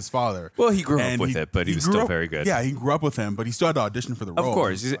job playing his father. Well, he grew up with it, but he was still very good. Yeah, he grew up with him, but he still had to audition for the role. Of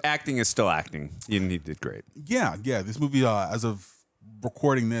course, acting is still acting. He did great. Yeah. This movie, as of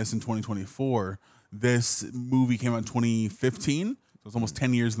recording this in 2024, this movie came out in 2015. So it was almost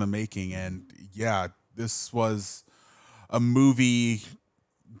 10 years in the making, and yeah, this was a movie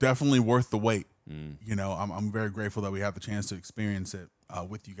definitely worth the wait. You know, I'm very grateful that we have the chance to experience it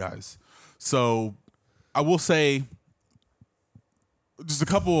with you guys. So I will say just a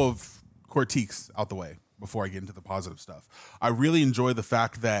couple of critiques out the way before I get into the positive stuff. I really enjoy the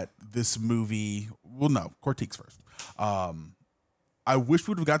fact that this movie, well, no, critiques first. I wish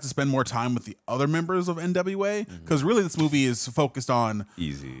we would have got to spend more time with the other members of N.W.A. because really this movie is focused on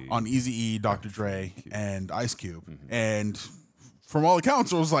Eazy-E, Dr. Dre, and Ice Cube. And from all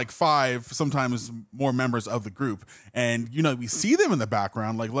accounts, it was like 5, sometimes more members of the group. And, you know, we see them in the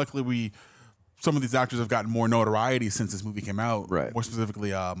background. Like, luckily, some of these actors have gotten more notoriety since this movie came out. Right. More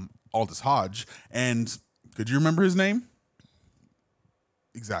specifically, Aldis Hodge. And could you remember his name?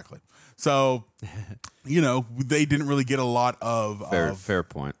 Exactly. So, you know, they didn't really get a lot of fair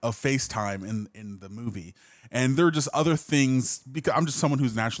point of FaceTime in the movie. And there are just other things, because I'm just someone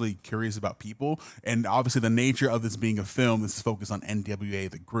who's naturally curious about people. And obviously the nature of this being a film, this is focused on N.W.A,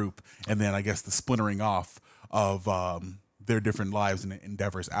 the group, and then I guess the splintering off of their different lives and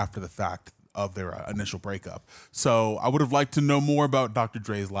endeavors after the fact of their initial breakup. So I would have liked to know more about Dr.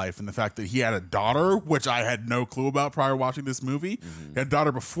 Dre's life and the fact that he had a daughter, which I had no clue about prior to watching this movie. He had a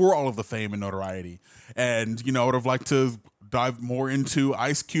daughter before all of the fame and notoriety. And, you know, I would have liked to dive more into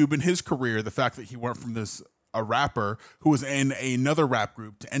Ice Cube and his career, the fact that he went from a rapper who was in another rap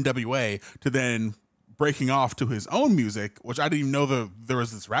group to N.W.A to then breaking off to his own music, which I didn't even know there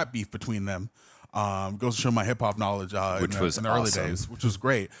was this rap beef between them. Goes to show my hip hop knowledge in the early days, which was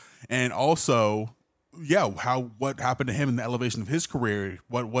great. And also, yeah, what happened to him in the elevation of his career,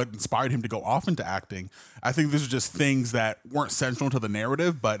 what inspired him to go off into acting. I think these are just things that weren't central to the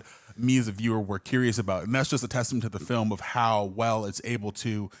narrative, but me as a viewer were curious about. And that's just a testament to the film of how well it's able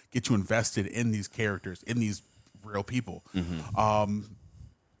to get you invested in these characters, in these real people.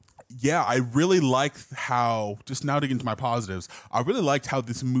 Yeah, I really liked how, just now to get into my positives, I really liked how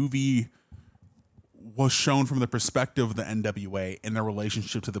this movie was shown from the perspective of the N.W.A and their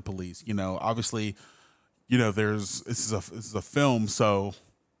relationship to the police. You know, obviously, you know, this is a film, so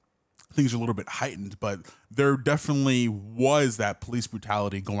things are a little bit heightened, but there definitely was that police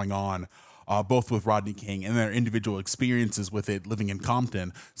brutality going on, both with Rodney King and their individual experiences with it living in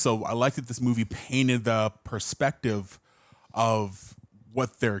Compton. So I like that this movie painted the perspective of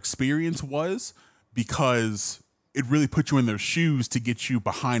what their experience was, because it really put you in their shoes to get you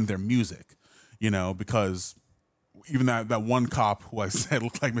behind their music. You know, because even that one cop who I said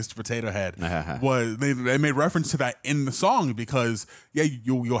looked like Mr. Potato Head was they made reference to that in the song, because yeah,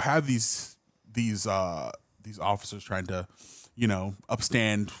 you'll have these officers trying to, you know,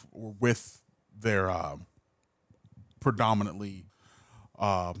 upstand with their predominantly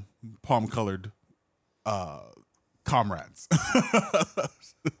palm colored comrades.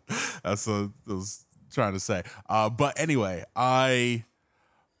 That's what I was trying to say. But anyway, I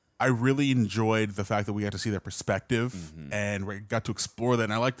really enjoyed the fact that we got to see their perspective and we got to explore that.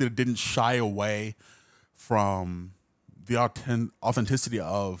 And I like that it didn't shy away from the authenticity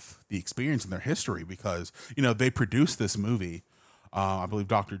of the experience and their history, because you know they produced this movie. I believe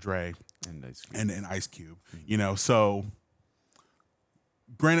Dr. Dre and Ice Cube. And Ice Cube. You know, so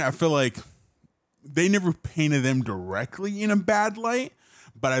granted, I feel like they never painted them directly in a bad light,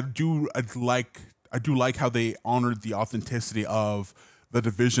 but I do like how they honored the authenticity of the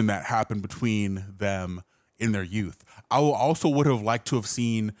division that happened between them in their youth. I also would have liked to have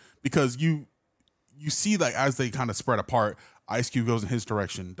seen, because you see, like, as they kind of spread apart, Ice Cube goes in his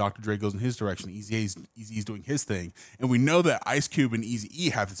direction, Dr. Dre goes in his direction, Eazy-E's doing his thing. And we know that Ice Cube and Eazy-E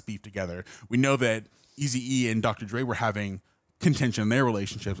have this beef together. We know that Eazy-E and Dr. Dre were having contention in their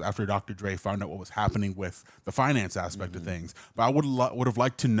relationships after Dr. Dre found out what was happening with the finance aspect of things. But I would have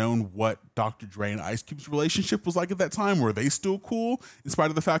liked to known what Dr. Dre and Ice Cube's relationship was like at that time. Were they still cool in spite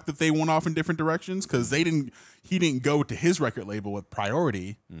of the fact that they went off in different directions? Because he didn't go to his record label with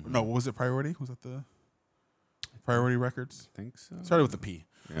Priority. No, what was it? Priority? Was that the Priority Records? I think so. Started with the P.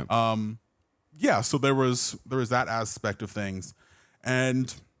 Yeah. Yeah. So there was that aspect of things,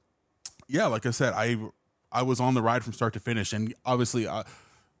 and yeah, like I said, I was on the ride from start to finish, and obviously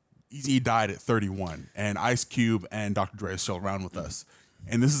Eazy died at 31, and Ice Cube and Dr. Dre are still around with us.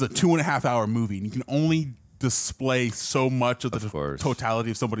 And this is a 2.5 hour movie, and you can only display so much of the totality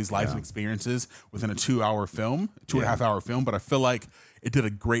of somebody's life and experiences within a 2-hour film, 2.5 hour film. But I feel like it did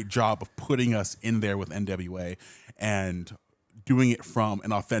a great job of putting us in there with N.W.A. and doing it from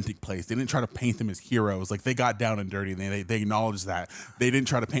an authentic place. They didn't try to paint them as heroes. Like, they got down and dirty, and they acknowledged that. They didn't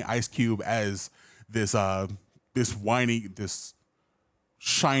try to paint Ice Cube as this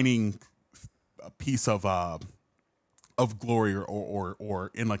shining piece of glory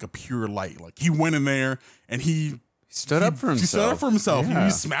or in like a pure light. Like, he went in there and he stood up for himself. He stood up for himself. Yeah. He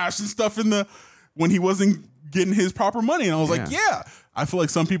was smashing stuff when he wasn't getting his proper money. And I was like, yeah. I feel like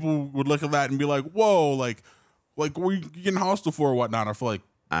some people would look at that and be like, whoa, like what are you getting hostile for or whatnot? I feel like,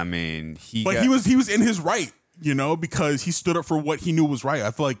 I mean, he was in his right, you know, because he stood up for what he knew was right.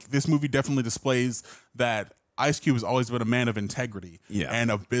 I feel like this movie definitely displays that Ice Cube has always been a man of integrity and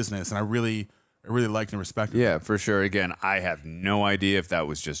of business, and I really liked and respected him. Yeah, for sure. Again, I have no idea if that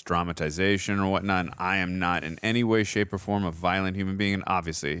was just dramatization or whatnot. And I am not in any way, shape, or form a violent human being, and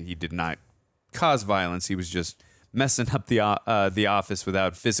obviously he did not cause violence. He was just messing up the office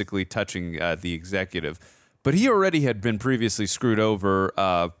without physically touching the executive. But he already had been previously screwed over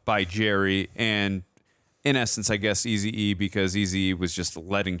by Jerry and, in essence, I guess, Eazy-E, because Eazy-E was just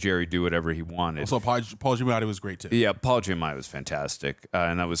letting Jerry do whatever he wanted. Also, Paul Giamatti was great, too. Yeah, Paul Giamatti was fantastic.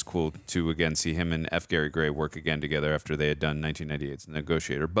 And that was cool to, again, see him and F. Gary Gray work again together after they had done 1998's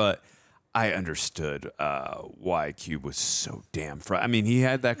Negotiator. But I understood why Cube was so damn I mean, he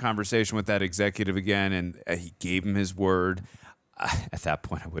had that conversation with that executive again, and he gave him his word. At that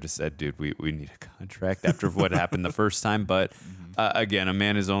point, I would have said, dude, we need a contract after what happened the first time. But again, a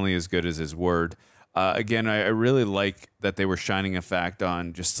man is only as good as his word. Again, I really like that they were shining a fact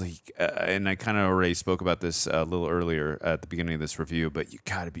on just like, and I kind of already spoke about this a little earlier at the beginning of this review, but you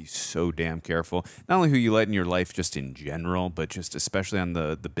got to be so damn careful. Not only who you let in your life just in general, but just especially on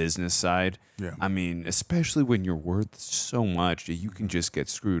the business side. Yeah. I mean, especially when you're worth so much, you can just get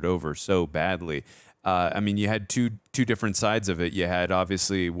screwed over so badly. I mean, you had two different sides of it. You had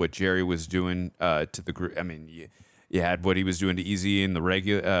obviously what Jerry was doing to the group. I mean, you had what he was doing to Eazy and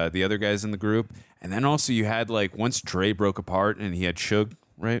the other guys in the group, and then also you had like once Dre broke apart and he had Suge,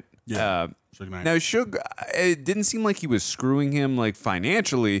 right? Yeah. Suge Knight. Now Suge, it didn't seem like he was screwing him like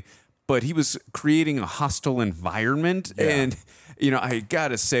financially, but he was creating a hostile environment. Yeah. And you know, I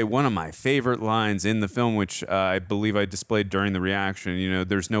gotta say, one of my favorite lines in the film, which I believe I displayed during the reaction, you know,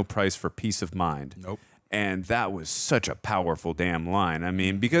 there's no price for peace of mind. Nope. And that was such a powerful damn line. I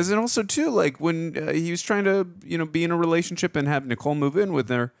mean, because, and also too, like when he was trying to, you know, be in a relationship and have Nicole move in with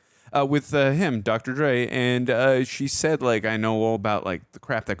her, with him, Dr. Dre, and she said, like, I know all about like the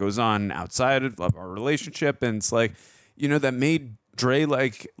crap that goes on outside of our relationship, and it's like, you know, that made Dre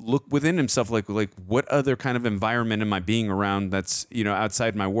like look within himself, like what other kind of environment am I being around that's, you know,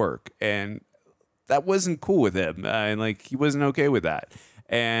 outside my work, and that wasn't cool with him, and like he wasn't okay with that.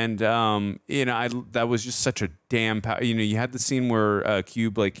 And you know, that was just such a damn you know, you had the scene where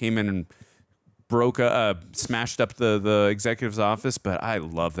Cube like came in and smashed up the executive's office, but I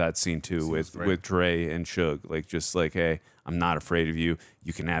love that scene too with Dre and Suge, like just like, hey, I'm not afraid of you.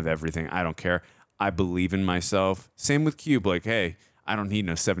 You can have everything. I don't care. I believe in myself. Same with Cube, like, hey, I don't need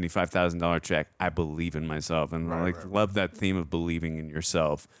no $75,000 check. I believe in myself, and love that theme of believing in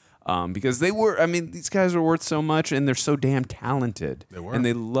yourself. because they were. I mean, these guys are worth so much, and they're so damn talented. They were. And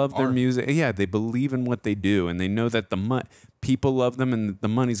they love their music. Yeah, they believe in what they do, and they know that people love them, and the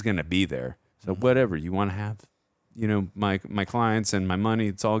money's gonna be there. So whatever you want to have, you know, my clients and my money,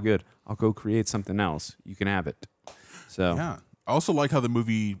 it's all good. I'll go create something else. You can have it. So yeah, I also like how the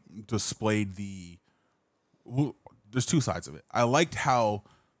movie displayed there's two sides of it. I liked how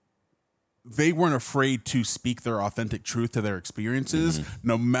they weren't afraid to speak their authentic truth to their experiences,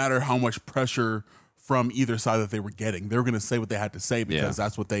 no matter how much pressure from either side that they were getting. They were going to say what they had to say because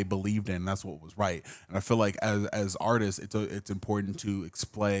that's what they believed in. That's what was right. And I feel like as artists, it's important to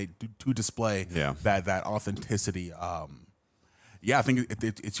display that authenticity. Yeah, I think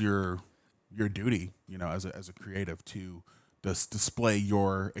it's your duty, you know, as a creative to just display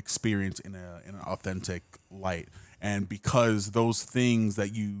your experience in an authentic light. And because those things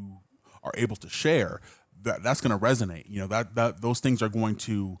that you are able to share, that's going to resonate. You know, that those things are going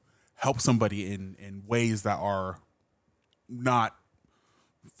to help somebody in ways that are not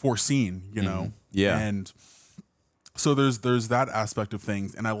foreseen, you know? Yeah. And so there's that aspect of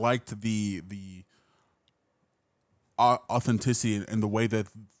things. And I liked the authenticity and the way that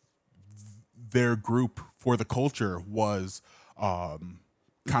their group for the culture was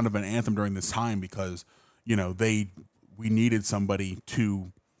kind of an anthem during this time because, you know, we needed somebody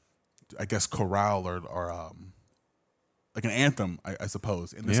to, I guess, corral or like an anthem, I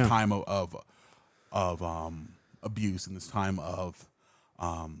suppose, in this time of abuse, in this time of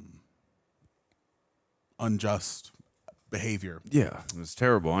unjust behavior. Yeah, it was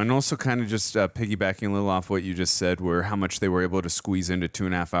terrible. And also kind of just piggybacking a little off what you just said, where how much they were able to squeeze into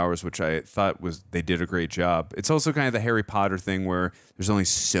 2.5 hours, which I thought they did a great job. It's also kind of the Harry Potter thing where there's only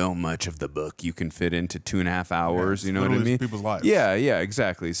so much of the book you can fit into 2.5 hours. You know what I mean? People's lives. Yeah,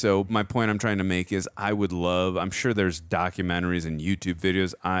 exactly. So my point I'm trying to make is I'm sure there's documentaries and YouTube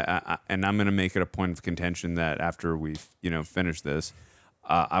videos. And I'm going to make it a point of contention that after we finish this,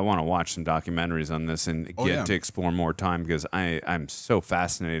 I want to watch some documentaries on this and get to explore more time because I'm so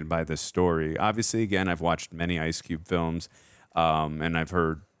fascinated by this story. Obviously, again, I've watched many Ice Cube films, and I've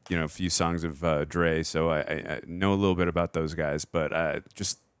heard a few songs of Dre, so I know a little bit about those guys. But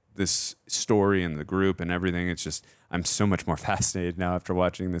just this story and the group and everything, it's just I'm so much more fascinated now after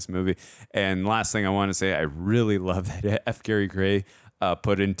watching this movie. And last thing I want to say, I really love that F. Gary Gray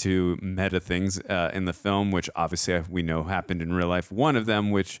put into meta things in the film, which obviously we know happened in real life. One of them,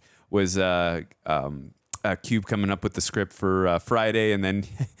 which was Cube coming up with the script for Friday, and then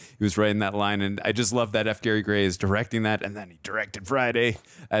he was writing that line. And I just love that F. Gary Gray is directing that, and then he directed Friday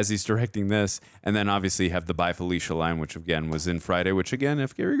as he's directing this. And then obviously you have the Bye Felicia line, which again was in Friday, which again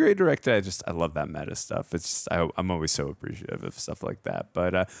F. Gary Gray directed. I love that meta stuff. It's just, I'm always so appreciative of stuff like that.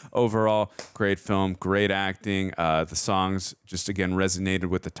 But overall, great film, great acting. The songs just again resonated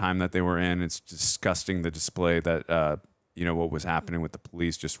with the time that they were in. It's disgusting the display that what was happening with the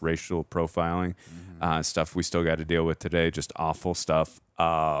police, just racial profiling, stuff we still got to deal with today, just awful stuff.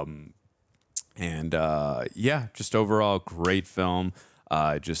 Just overall great film,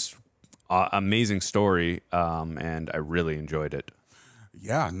 just amazing story, and I really enjoyed it.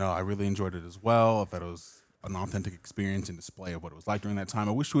 Yeah, no, I really enjoyed it as well. I thought it was an authentic experience and display of what it was like during that time.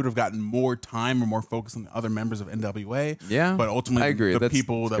 I wish we would have gotten more time or more focus on the other members of N.W.A. Yeah, but ultimately, I agree. The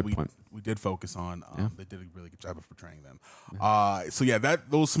people that we did focus on, they did a really good job of portraying them.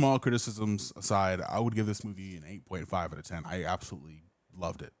 Those small criticisms aside, I would give this movie an 8.5 out of 10. I absolutely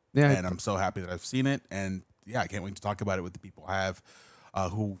loved it. Yeah, and I'm so happy that I've seen it. And yeah, I can't wait to talk about it with the people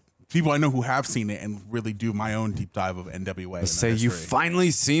people I know who have seen it and really do my own deep dive of N.W.A. Say you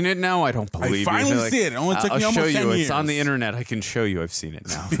finally seen it now? I don't believe you. I finally see it. It only took me almost 10 years. I'll show you. It's on the internet. I can show you. I've seen it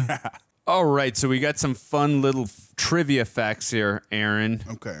now. All right, so we got some fun little trivia facts here, Aaron,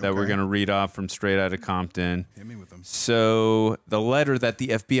 that we're going to read off from Straight Outta Compton. Hit me with them. So the letter that the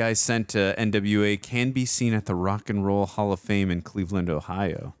FBI sent to N.W.A. can be seen at the Rock and Roll Hall of Fame in Cleveland,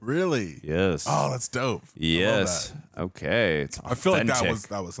 Ohio. Really? Yes. Oh, that's dope. Yes. Okay. It's I feel like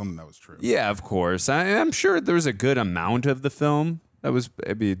that was something that was true. Yeah, of course. I'm sure there's a good amount of the film that was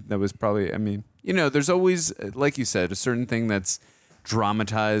probably. There's always, like you said, a certain thing that's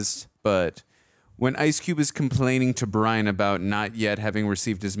dramatized. But when Ice Cube is complaining to Brian about not yet having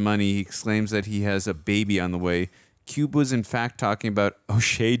received his money, he exclaims that he has a baby on the way. Cube was in fact talking about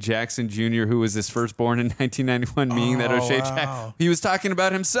Oshea Jackson Jr., who was his firstborn in 1991, meaning that Oshea Jackson. He was talking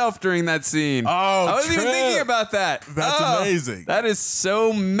about himself during that scene. I wasn't even thinking about that. That's amazing. That is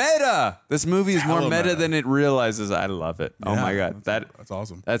so meta. This movie is more meta than it realizes. I love it. Yeah, oh my God. That's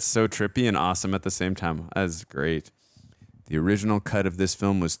awesome. That's so trippy and awesome at the same time. That's great. The original cut of this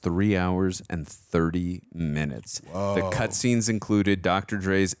film was 3 hours and 30 minutes. Whoa. The cutscenes included Dr.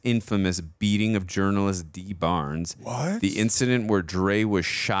 Dre's infamous beating of journalist D. Barnes. What? The incident where Dre was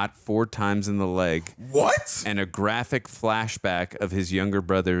shot 4 times in the leg. What? And a graphic flashback of his younger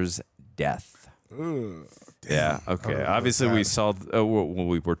brother's death. Ugh. Yeah, okay. Obviously, we saw,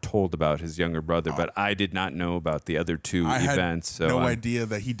 we were told about his younger brother, but I did not know about the other 2 events. I had no idea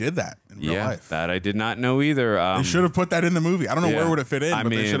that he did that in real life. That I did not know either. They should have put that in the movie. I don't know where would it fit in, but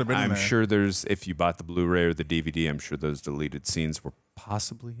they should have been in I'm there. sure there's, if you bought the Blu-ray or the DVD, I'm sure those deleted scenes were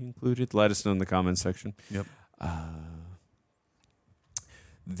possibly included. Let us know in the comments section. Yep.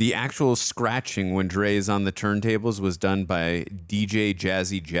 The actual scratching when Dre is on the turntables was done by DJ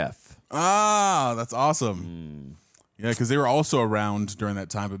Jazzy Jeff. Ah, that's awesome. Yeah, because they were also around during that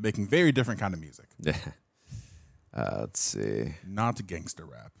time, but making very different kind of music. Yeah. Let's see. Not gangster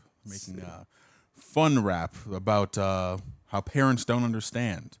rap. Making fun rap about how parents don't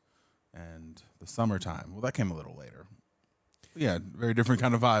understand and the summertime. Well, that came a little later. Yeah, very different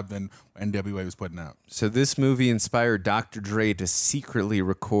kind of vibe than N.W.A. was putting out. So this movie inspired Dr. Dre to secretly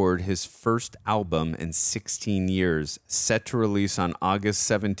record his first album in 16 years, set to release on August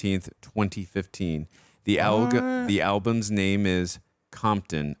 17th, 2015. The album's name is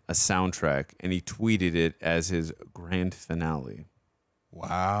Compton, a soundtrack, and he tweeted it as his grand finale.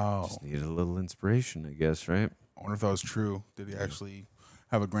 Wow. Just needed a little inspiration, I guess, right? I wonder if that was true. Did he actually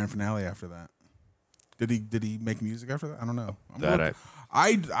have a grand finale after that? Did he make music after that? I don't know.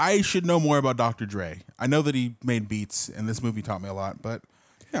 I should know more about Dr. Dre. I know that he made beats, and this movie taught me a lot. But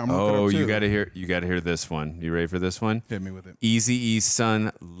yeah, I'm looking up too. you gotta hear this one. You ready for this one? Hit me with it. Eazy-E's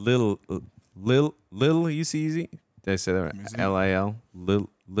son, Lil Eazy. Did I say that right? L-I-L.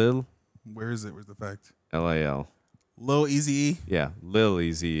 Lil. Where is it? Where's the fact? L-I-L. Lil Eazy. Yeah, Lil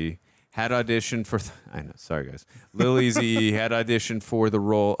Eazy had auditioned for. I know. Sorry, guys. Lil Eazy had auditioned for the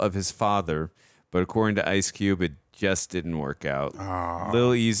role of his father. But according to Ice Cube, it just didn't work out.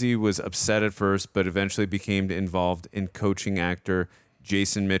 Lil Eazy was upset at first, but eventually became involved in coaching actor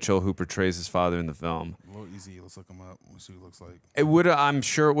Jason Mitchell, who portrays his father in the film. Lil Eazy, let's look him up. Let's see what he looks like. It would. I'm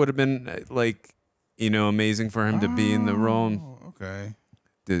sure it would have been amazing for him to be in the role. Okay.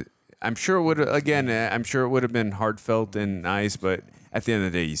 I'm sure it would. I'm sure it would have been heartfelt and nice, but at the end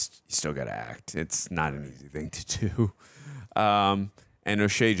of the day, you still got to act. It's not an easy thing to do. And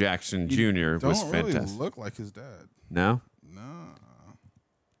O'Shea Jackson Jr. was fantastic. Don't really look like his dad. No? No.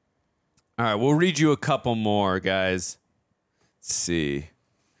 All right, we'll read you a couple more, guys. Let's see.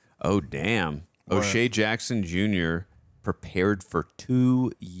 Oh, damn. What? O'Shea Jackson Jr. prepared for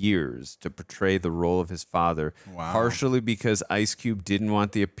 2 years to portray the role of his father, partially because Ice Cube didn't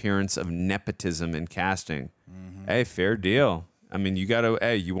want the appearance of nepotism in casting. Hey, fair deal. I mean, you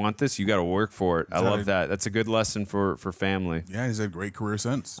want this, you gotta work for it. I love that. That's a good lesson for family. Yeah, he's had a great career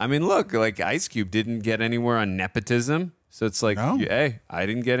since. I mean, look, like Ice Cube didn't get anywhere on nepotism, so it's like, hey, I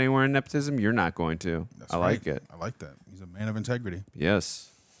didn't get anywhere on nepotism, you're not going to. I like it. I like that. He's a man of integrity.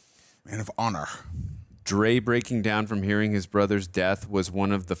 Yes. Man of honor. Dre breaking down from hearing his brother's death was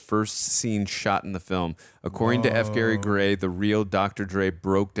one of the first scenes shot in the film. According to F. Gary Gray, the real Dr. Dre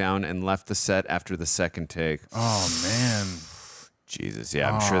broke down and left the set after the second take. Oh, man. Jesus, yeah,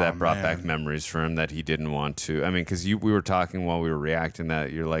 I'm sure that brought back memories for him that he didn't want to. I mean, because we were talking while we were reacting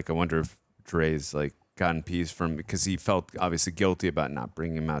that you're like, I wonder if Dre's like gotten peace from, because he felt obviously guilty about not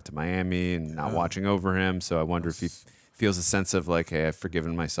bringing him out to Miami and not watching over him. So I wonder if he feels a sense of like, hey, I've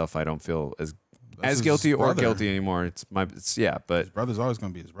forgiven myself. I don't feel as guilty or guilty anymore. But his brother's always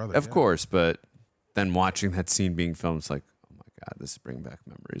going to be his brother. Of course, but then watching that scene being filmed, it's like, oh my God, this is bringing back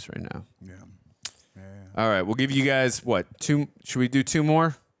memories right now. Yeah. All right, we'll give you guys two? Should we do 2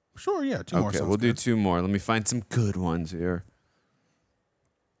 more? Sure, yeah, 2 more. Okay, we'll do 2 more. Let me find some good ones here.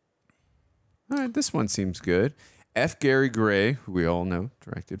 All right, this one seems good. F. Gary Gray, who we all know,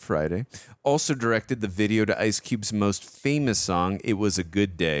 directed Friday, also directed the video to Ice Cube's most famous song, "It Was a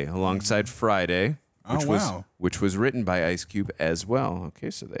Good Day," alongside Friday, which was written by Ice Cube as well.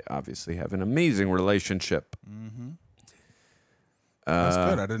 Okay, so they obviously have an amazing relationship. That's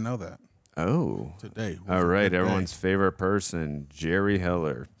good. I didn't know that. Oh. Today. All right, everyone's favorite person, Jerry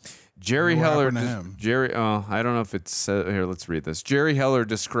Heller. Jerry Heller. I don't know if it's here. Let's read this. Jerry Heller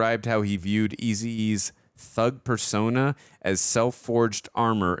described how he viewed Eazy-E's thug persona as self-forged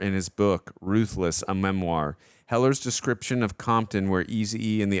armor in his book Ruthless, a Memoir. Heller's description of Compton, where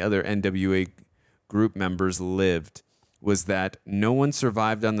Eazy-E and the other N.W.A. group members lived, was that no one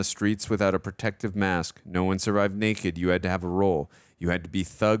survived on the streets without a protective mask. No one survived naked. You had to have a role. You had to be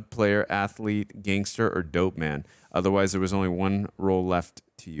thug, player, athlete, gangster, or dope man. Otherwise, there was only one role left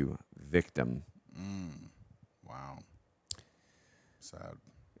to you, victim. Wow. sad.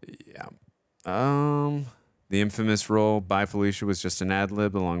 Yeah. The infamous role by Felicia was just an ad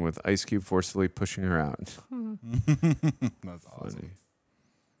lib, along with Ice Cube forcefully pushing her out. That's awesome.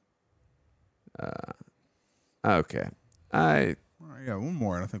 Okay. All right, yeah, one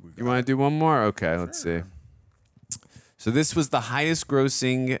more, and I think we. You want to do one more? Okay, let's see. So this was the highest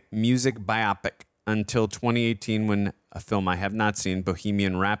grossing music biopic until 2018, when a film I have not seen,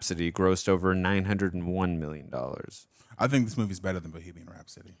 Bohemian Rhapsody, grossed over $901 million. I think this movie's better than Bohemian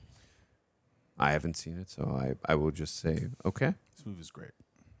Rhapsody. I haven't seen it, so I will just say, okay. This movie's great.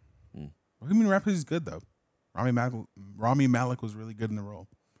 Bohemian Rhapsody's good, though. Rami Malek was really good in the role.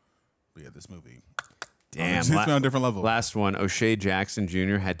 But yeah, this movie. Damn. It's on a different level. Last one. O'Shea Jackson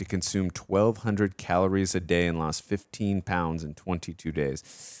Jr. had to consume 1,200 calories a day and lost 15 pounds in 22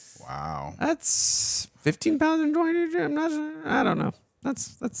 days. Wow. That's 15 pounds in 22 days. I don't know.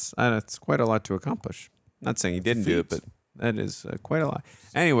 That's quite a lot to accomplish. Not saying he didn't do it, but that is quite a lot.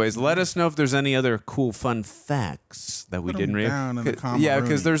 Anyways, let us know if there's any other cool, fun facts that we didn't read. Yeah,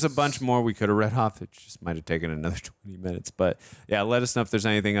 because there's a bunch more we could have read off. It just might have taken another 20 minutes. But yeah, let us know if there's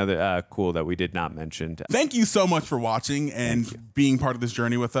anything other cool that we did not mention. Thank you so much for watching and being part of this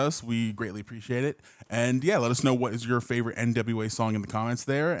journey with us. We greatly appreciate it. And yeah, let us know what is your favorite N.W.A. song in the comments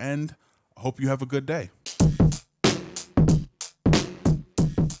there. And I hope you have a good day.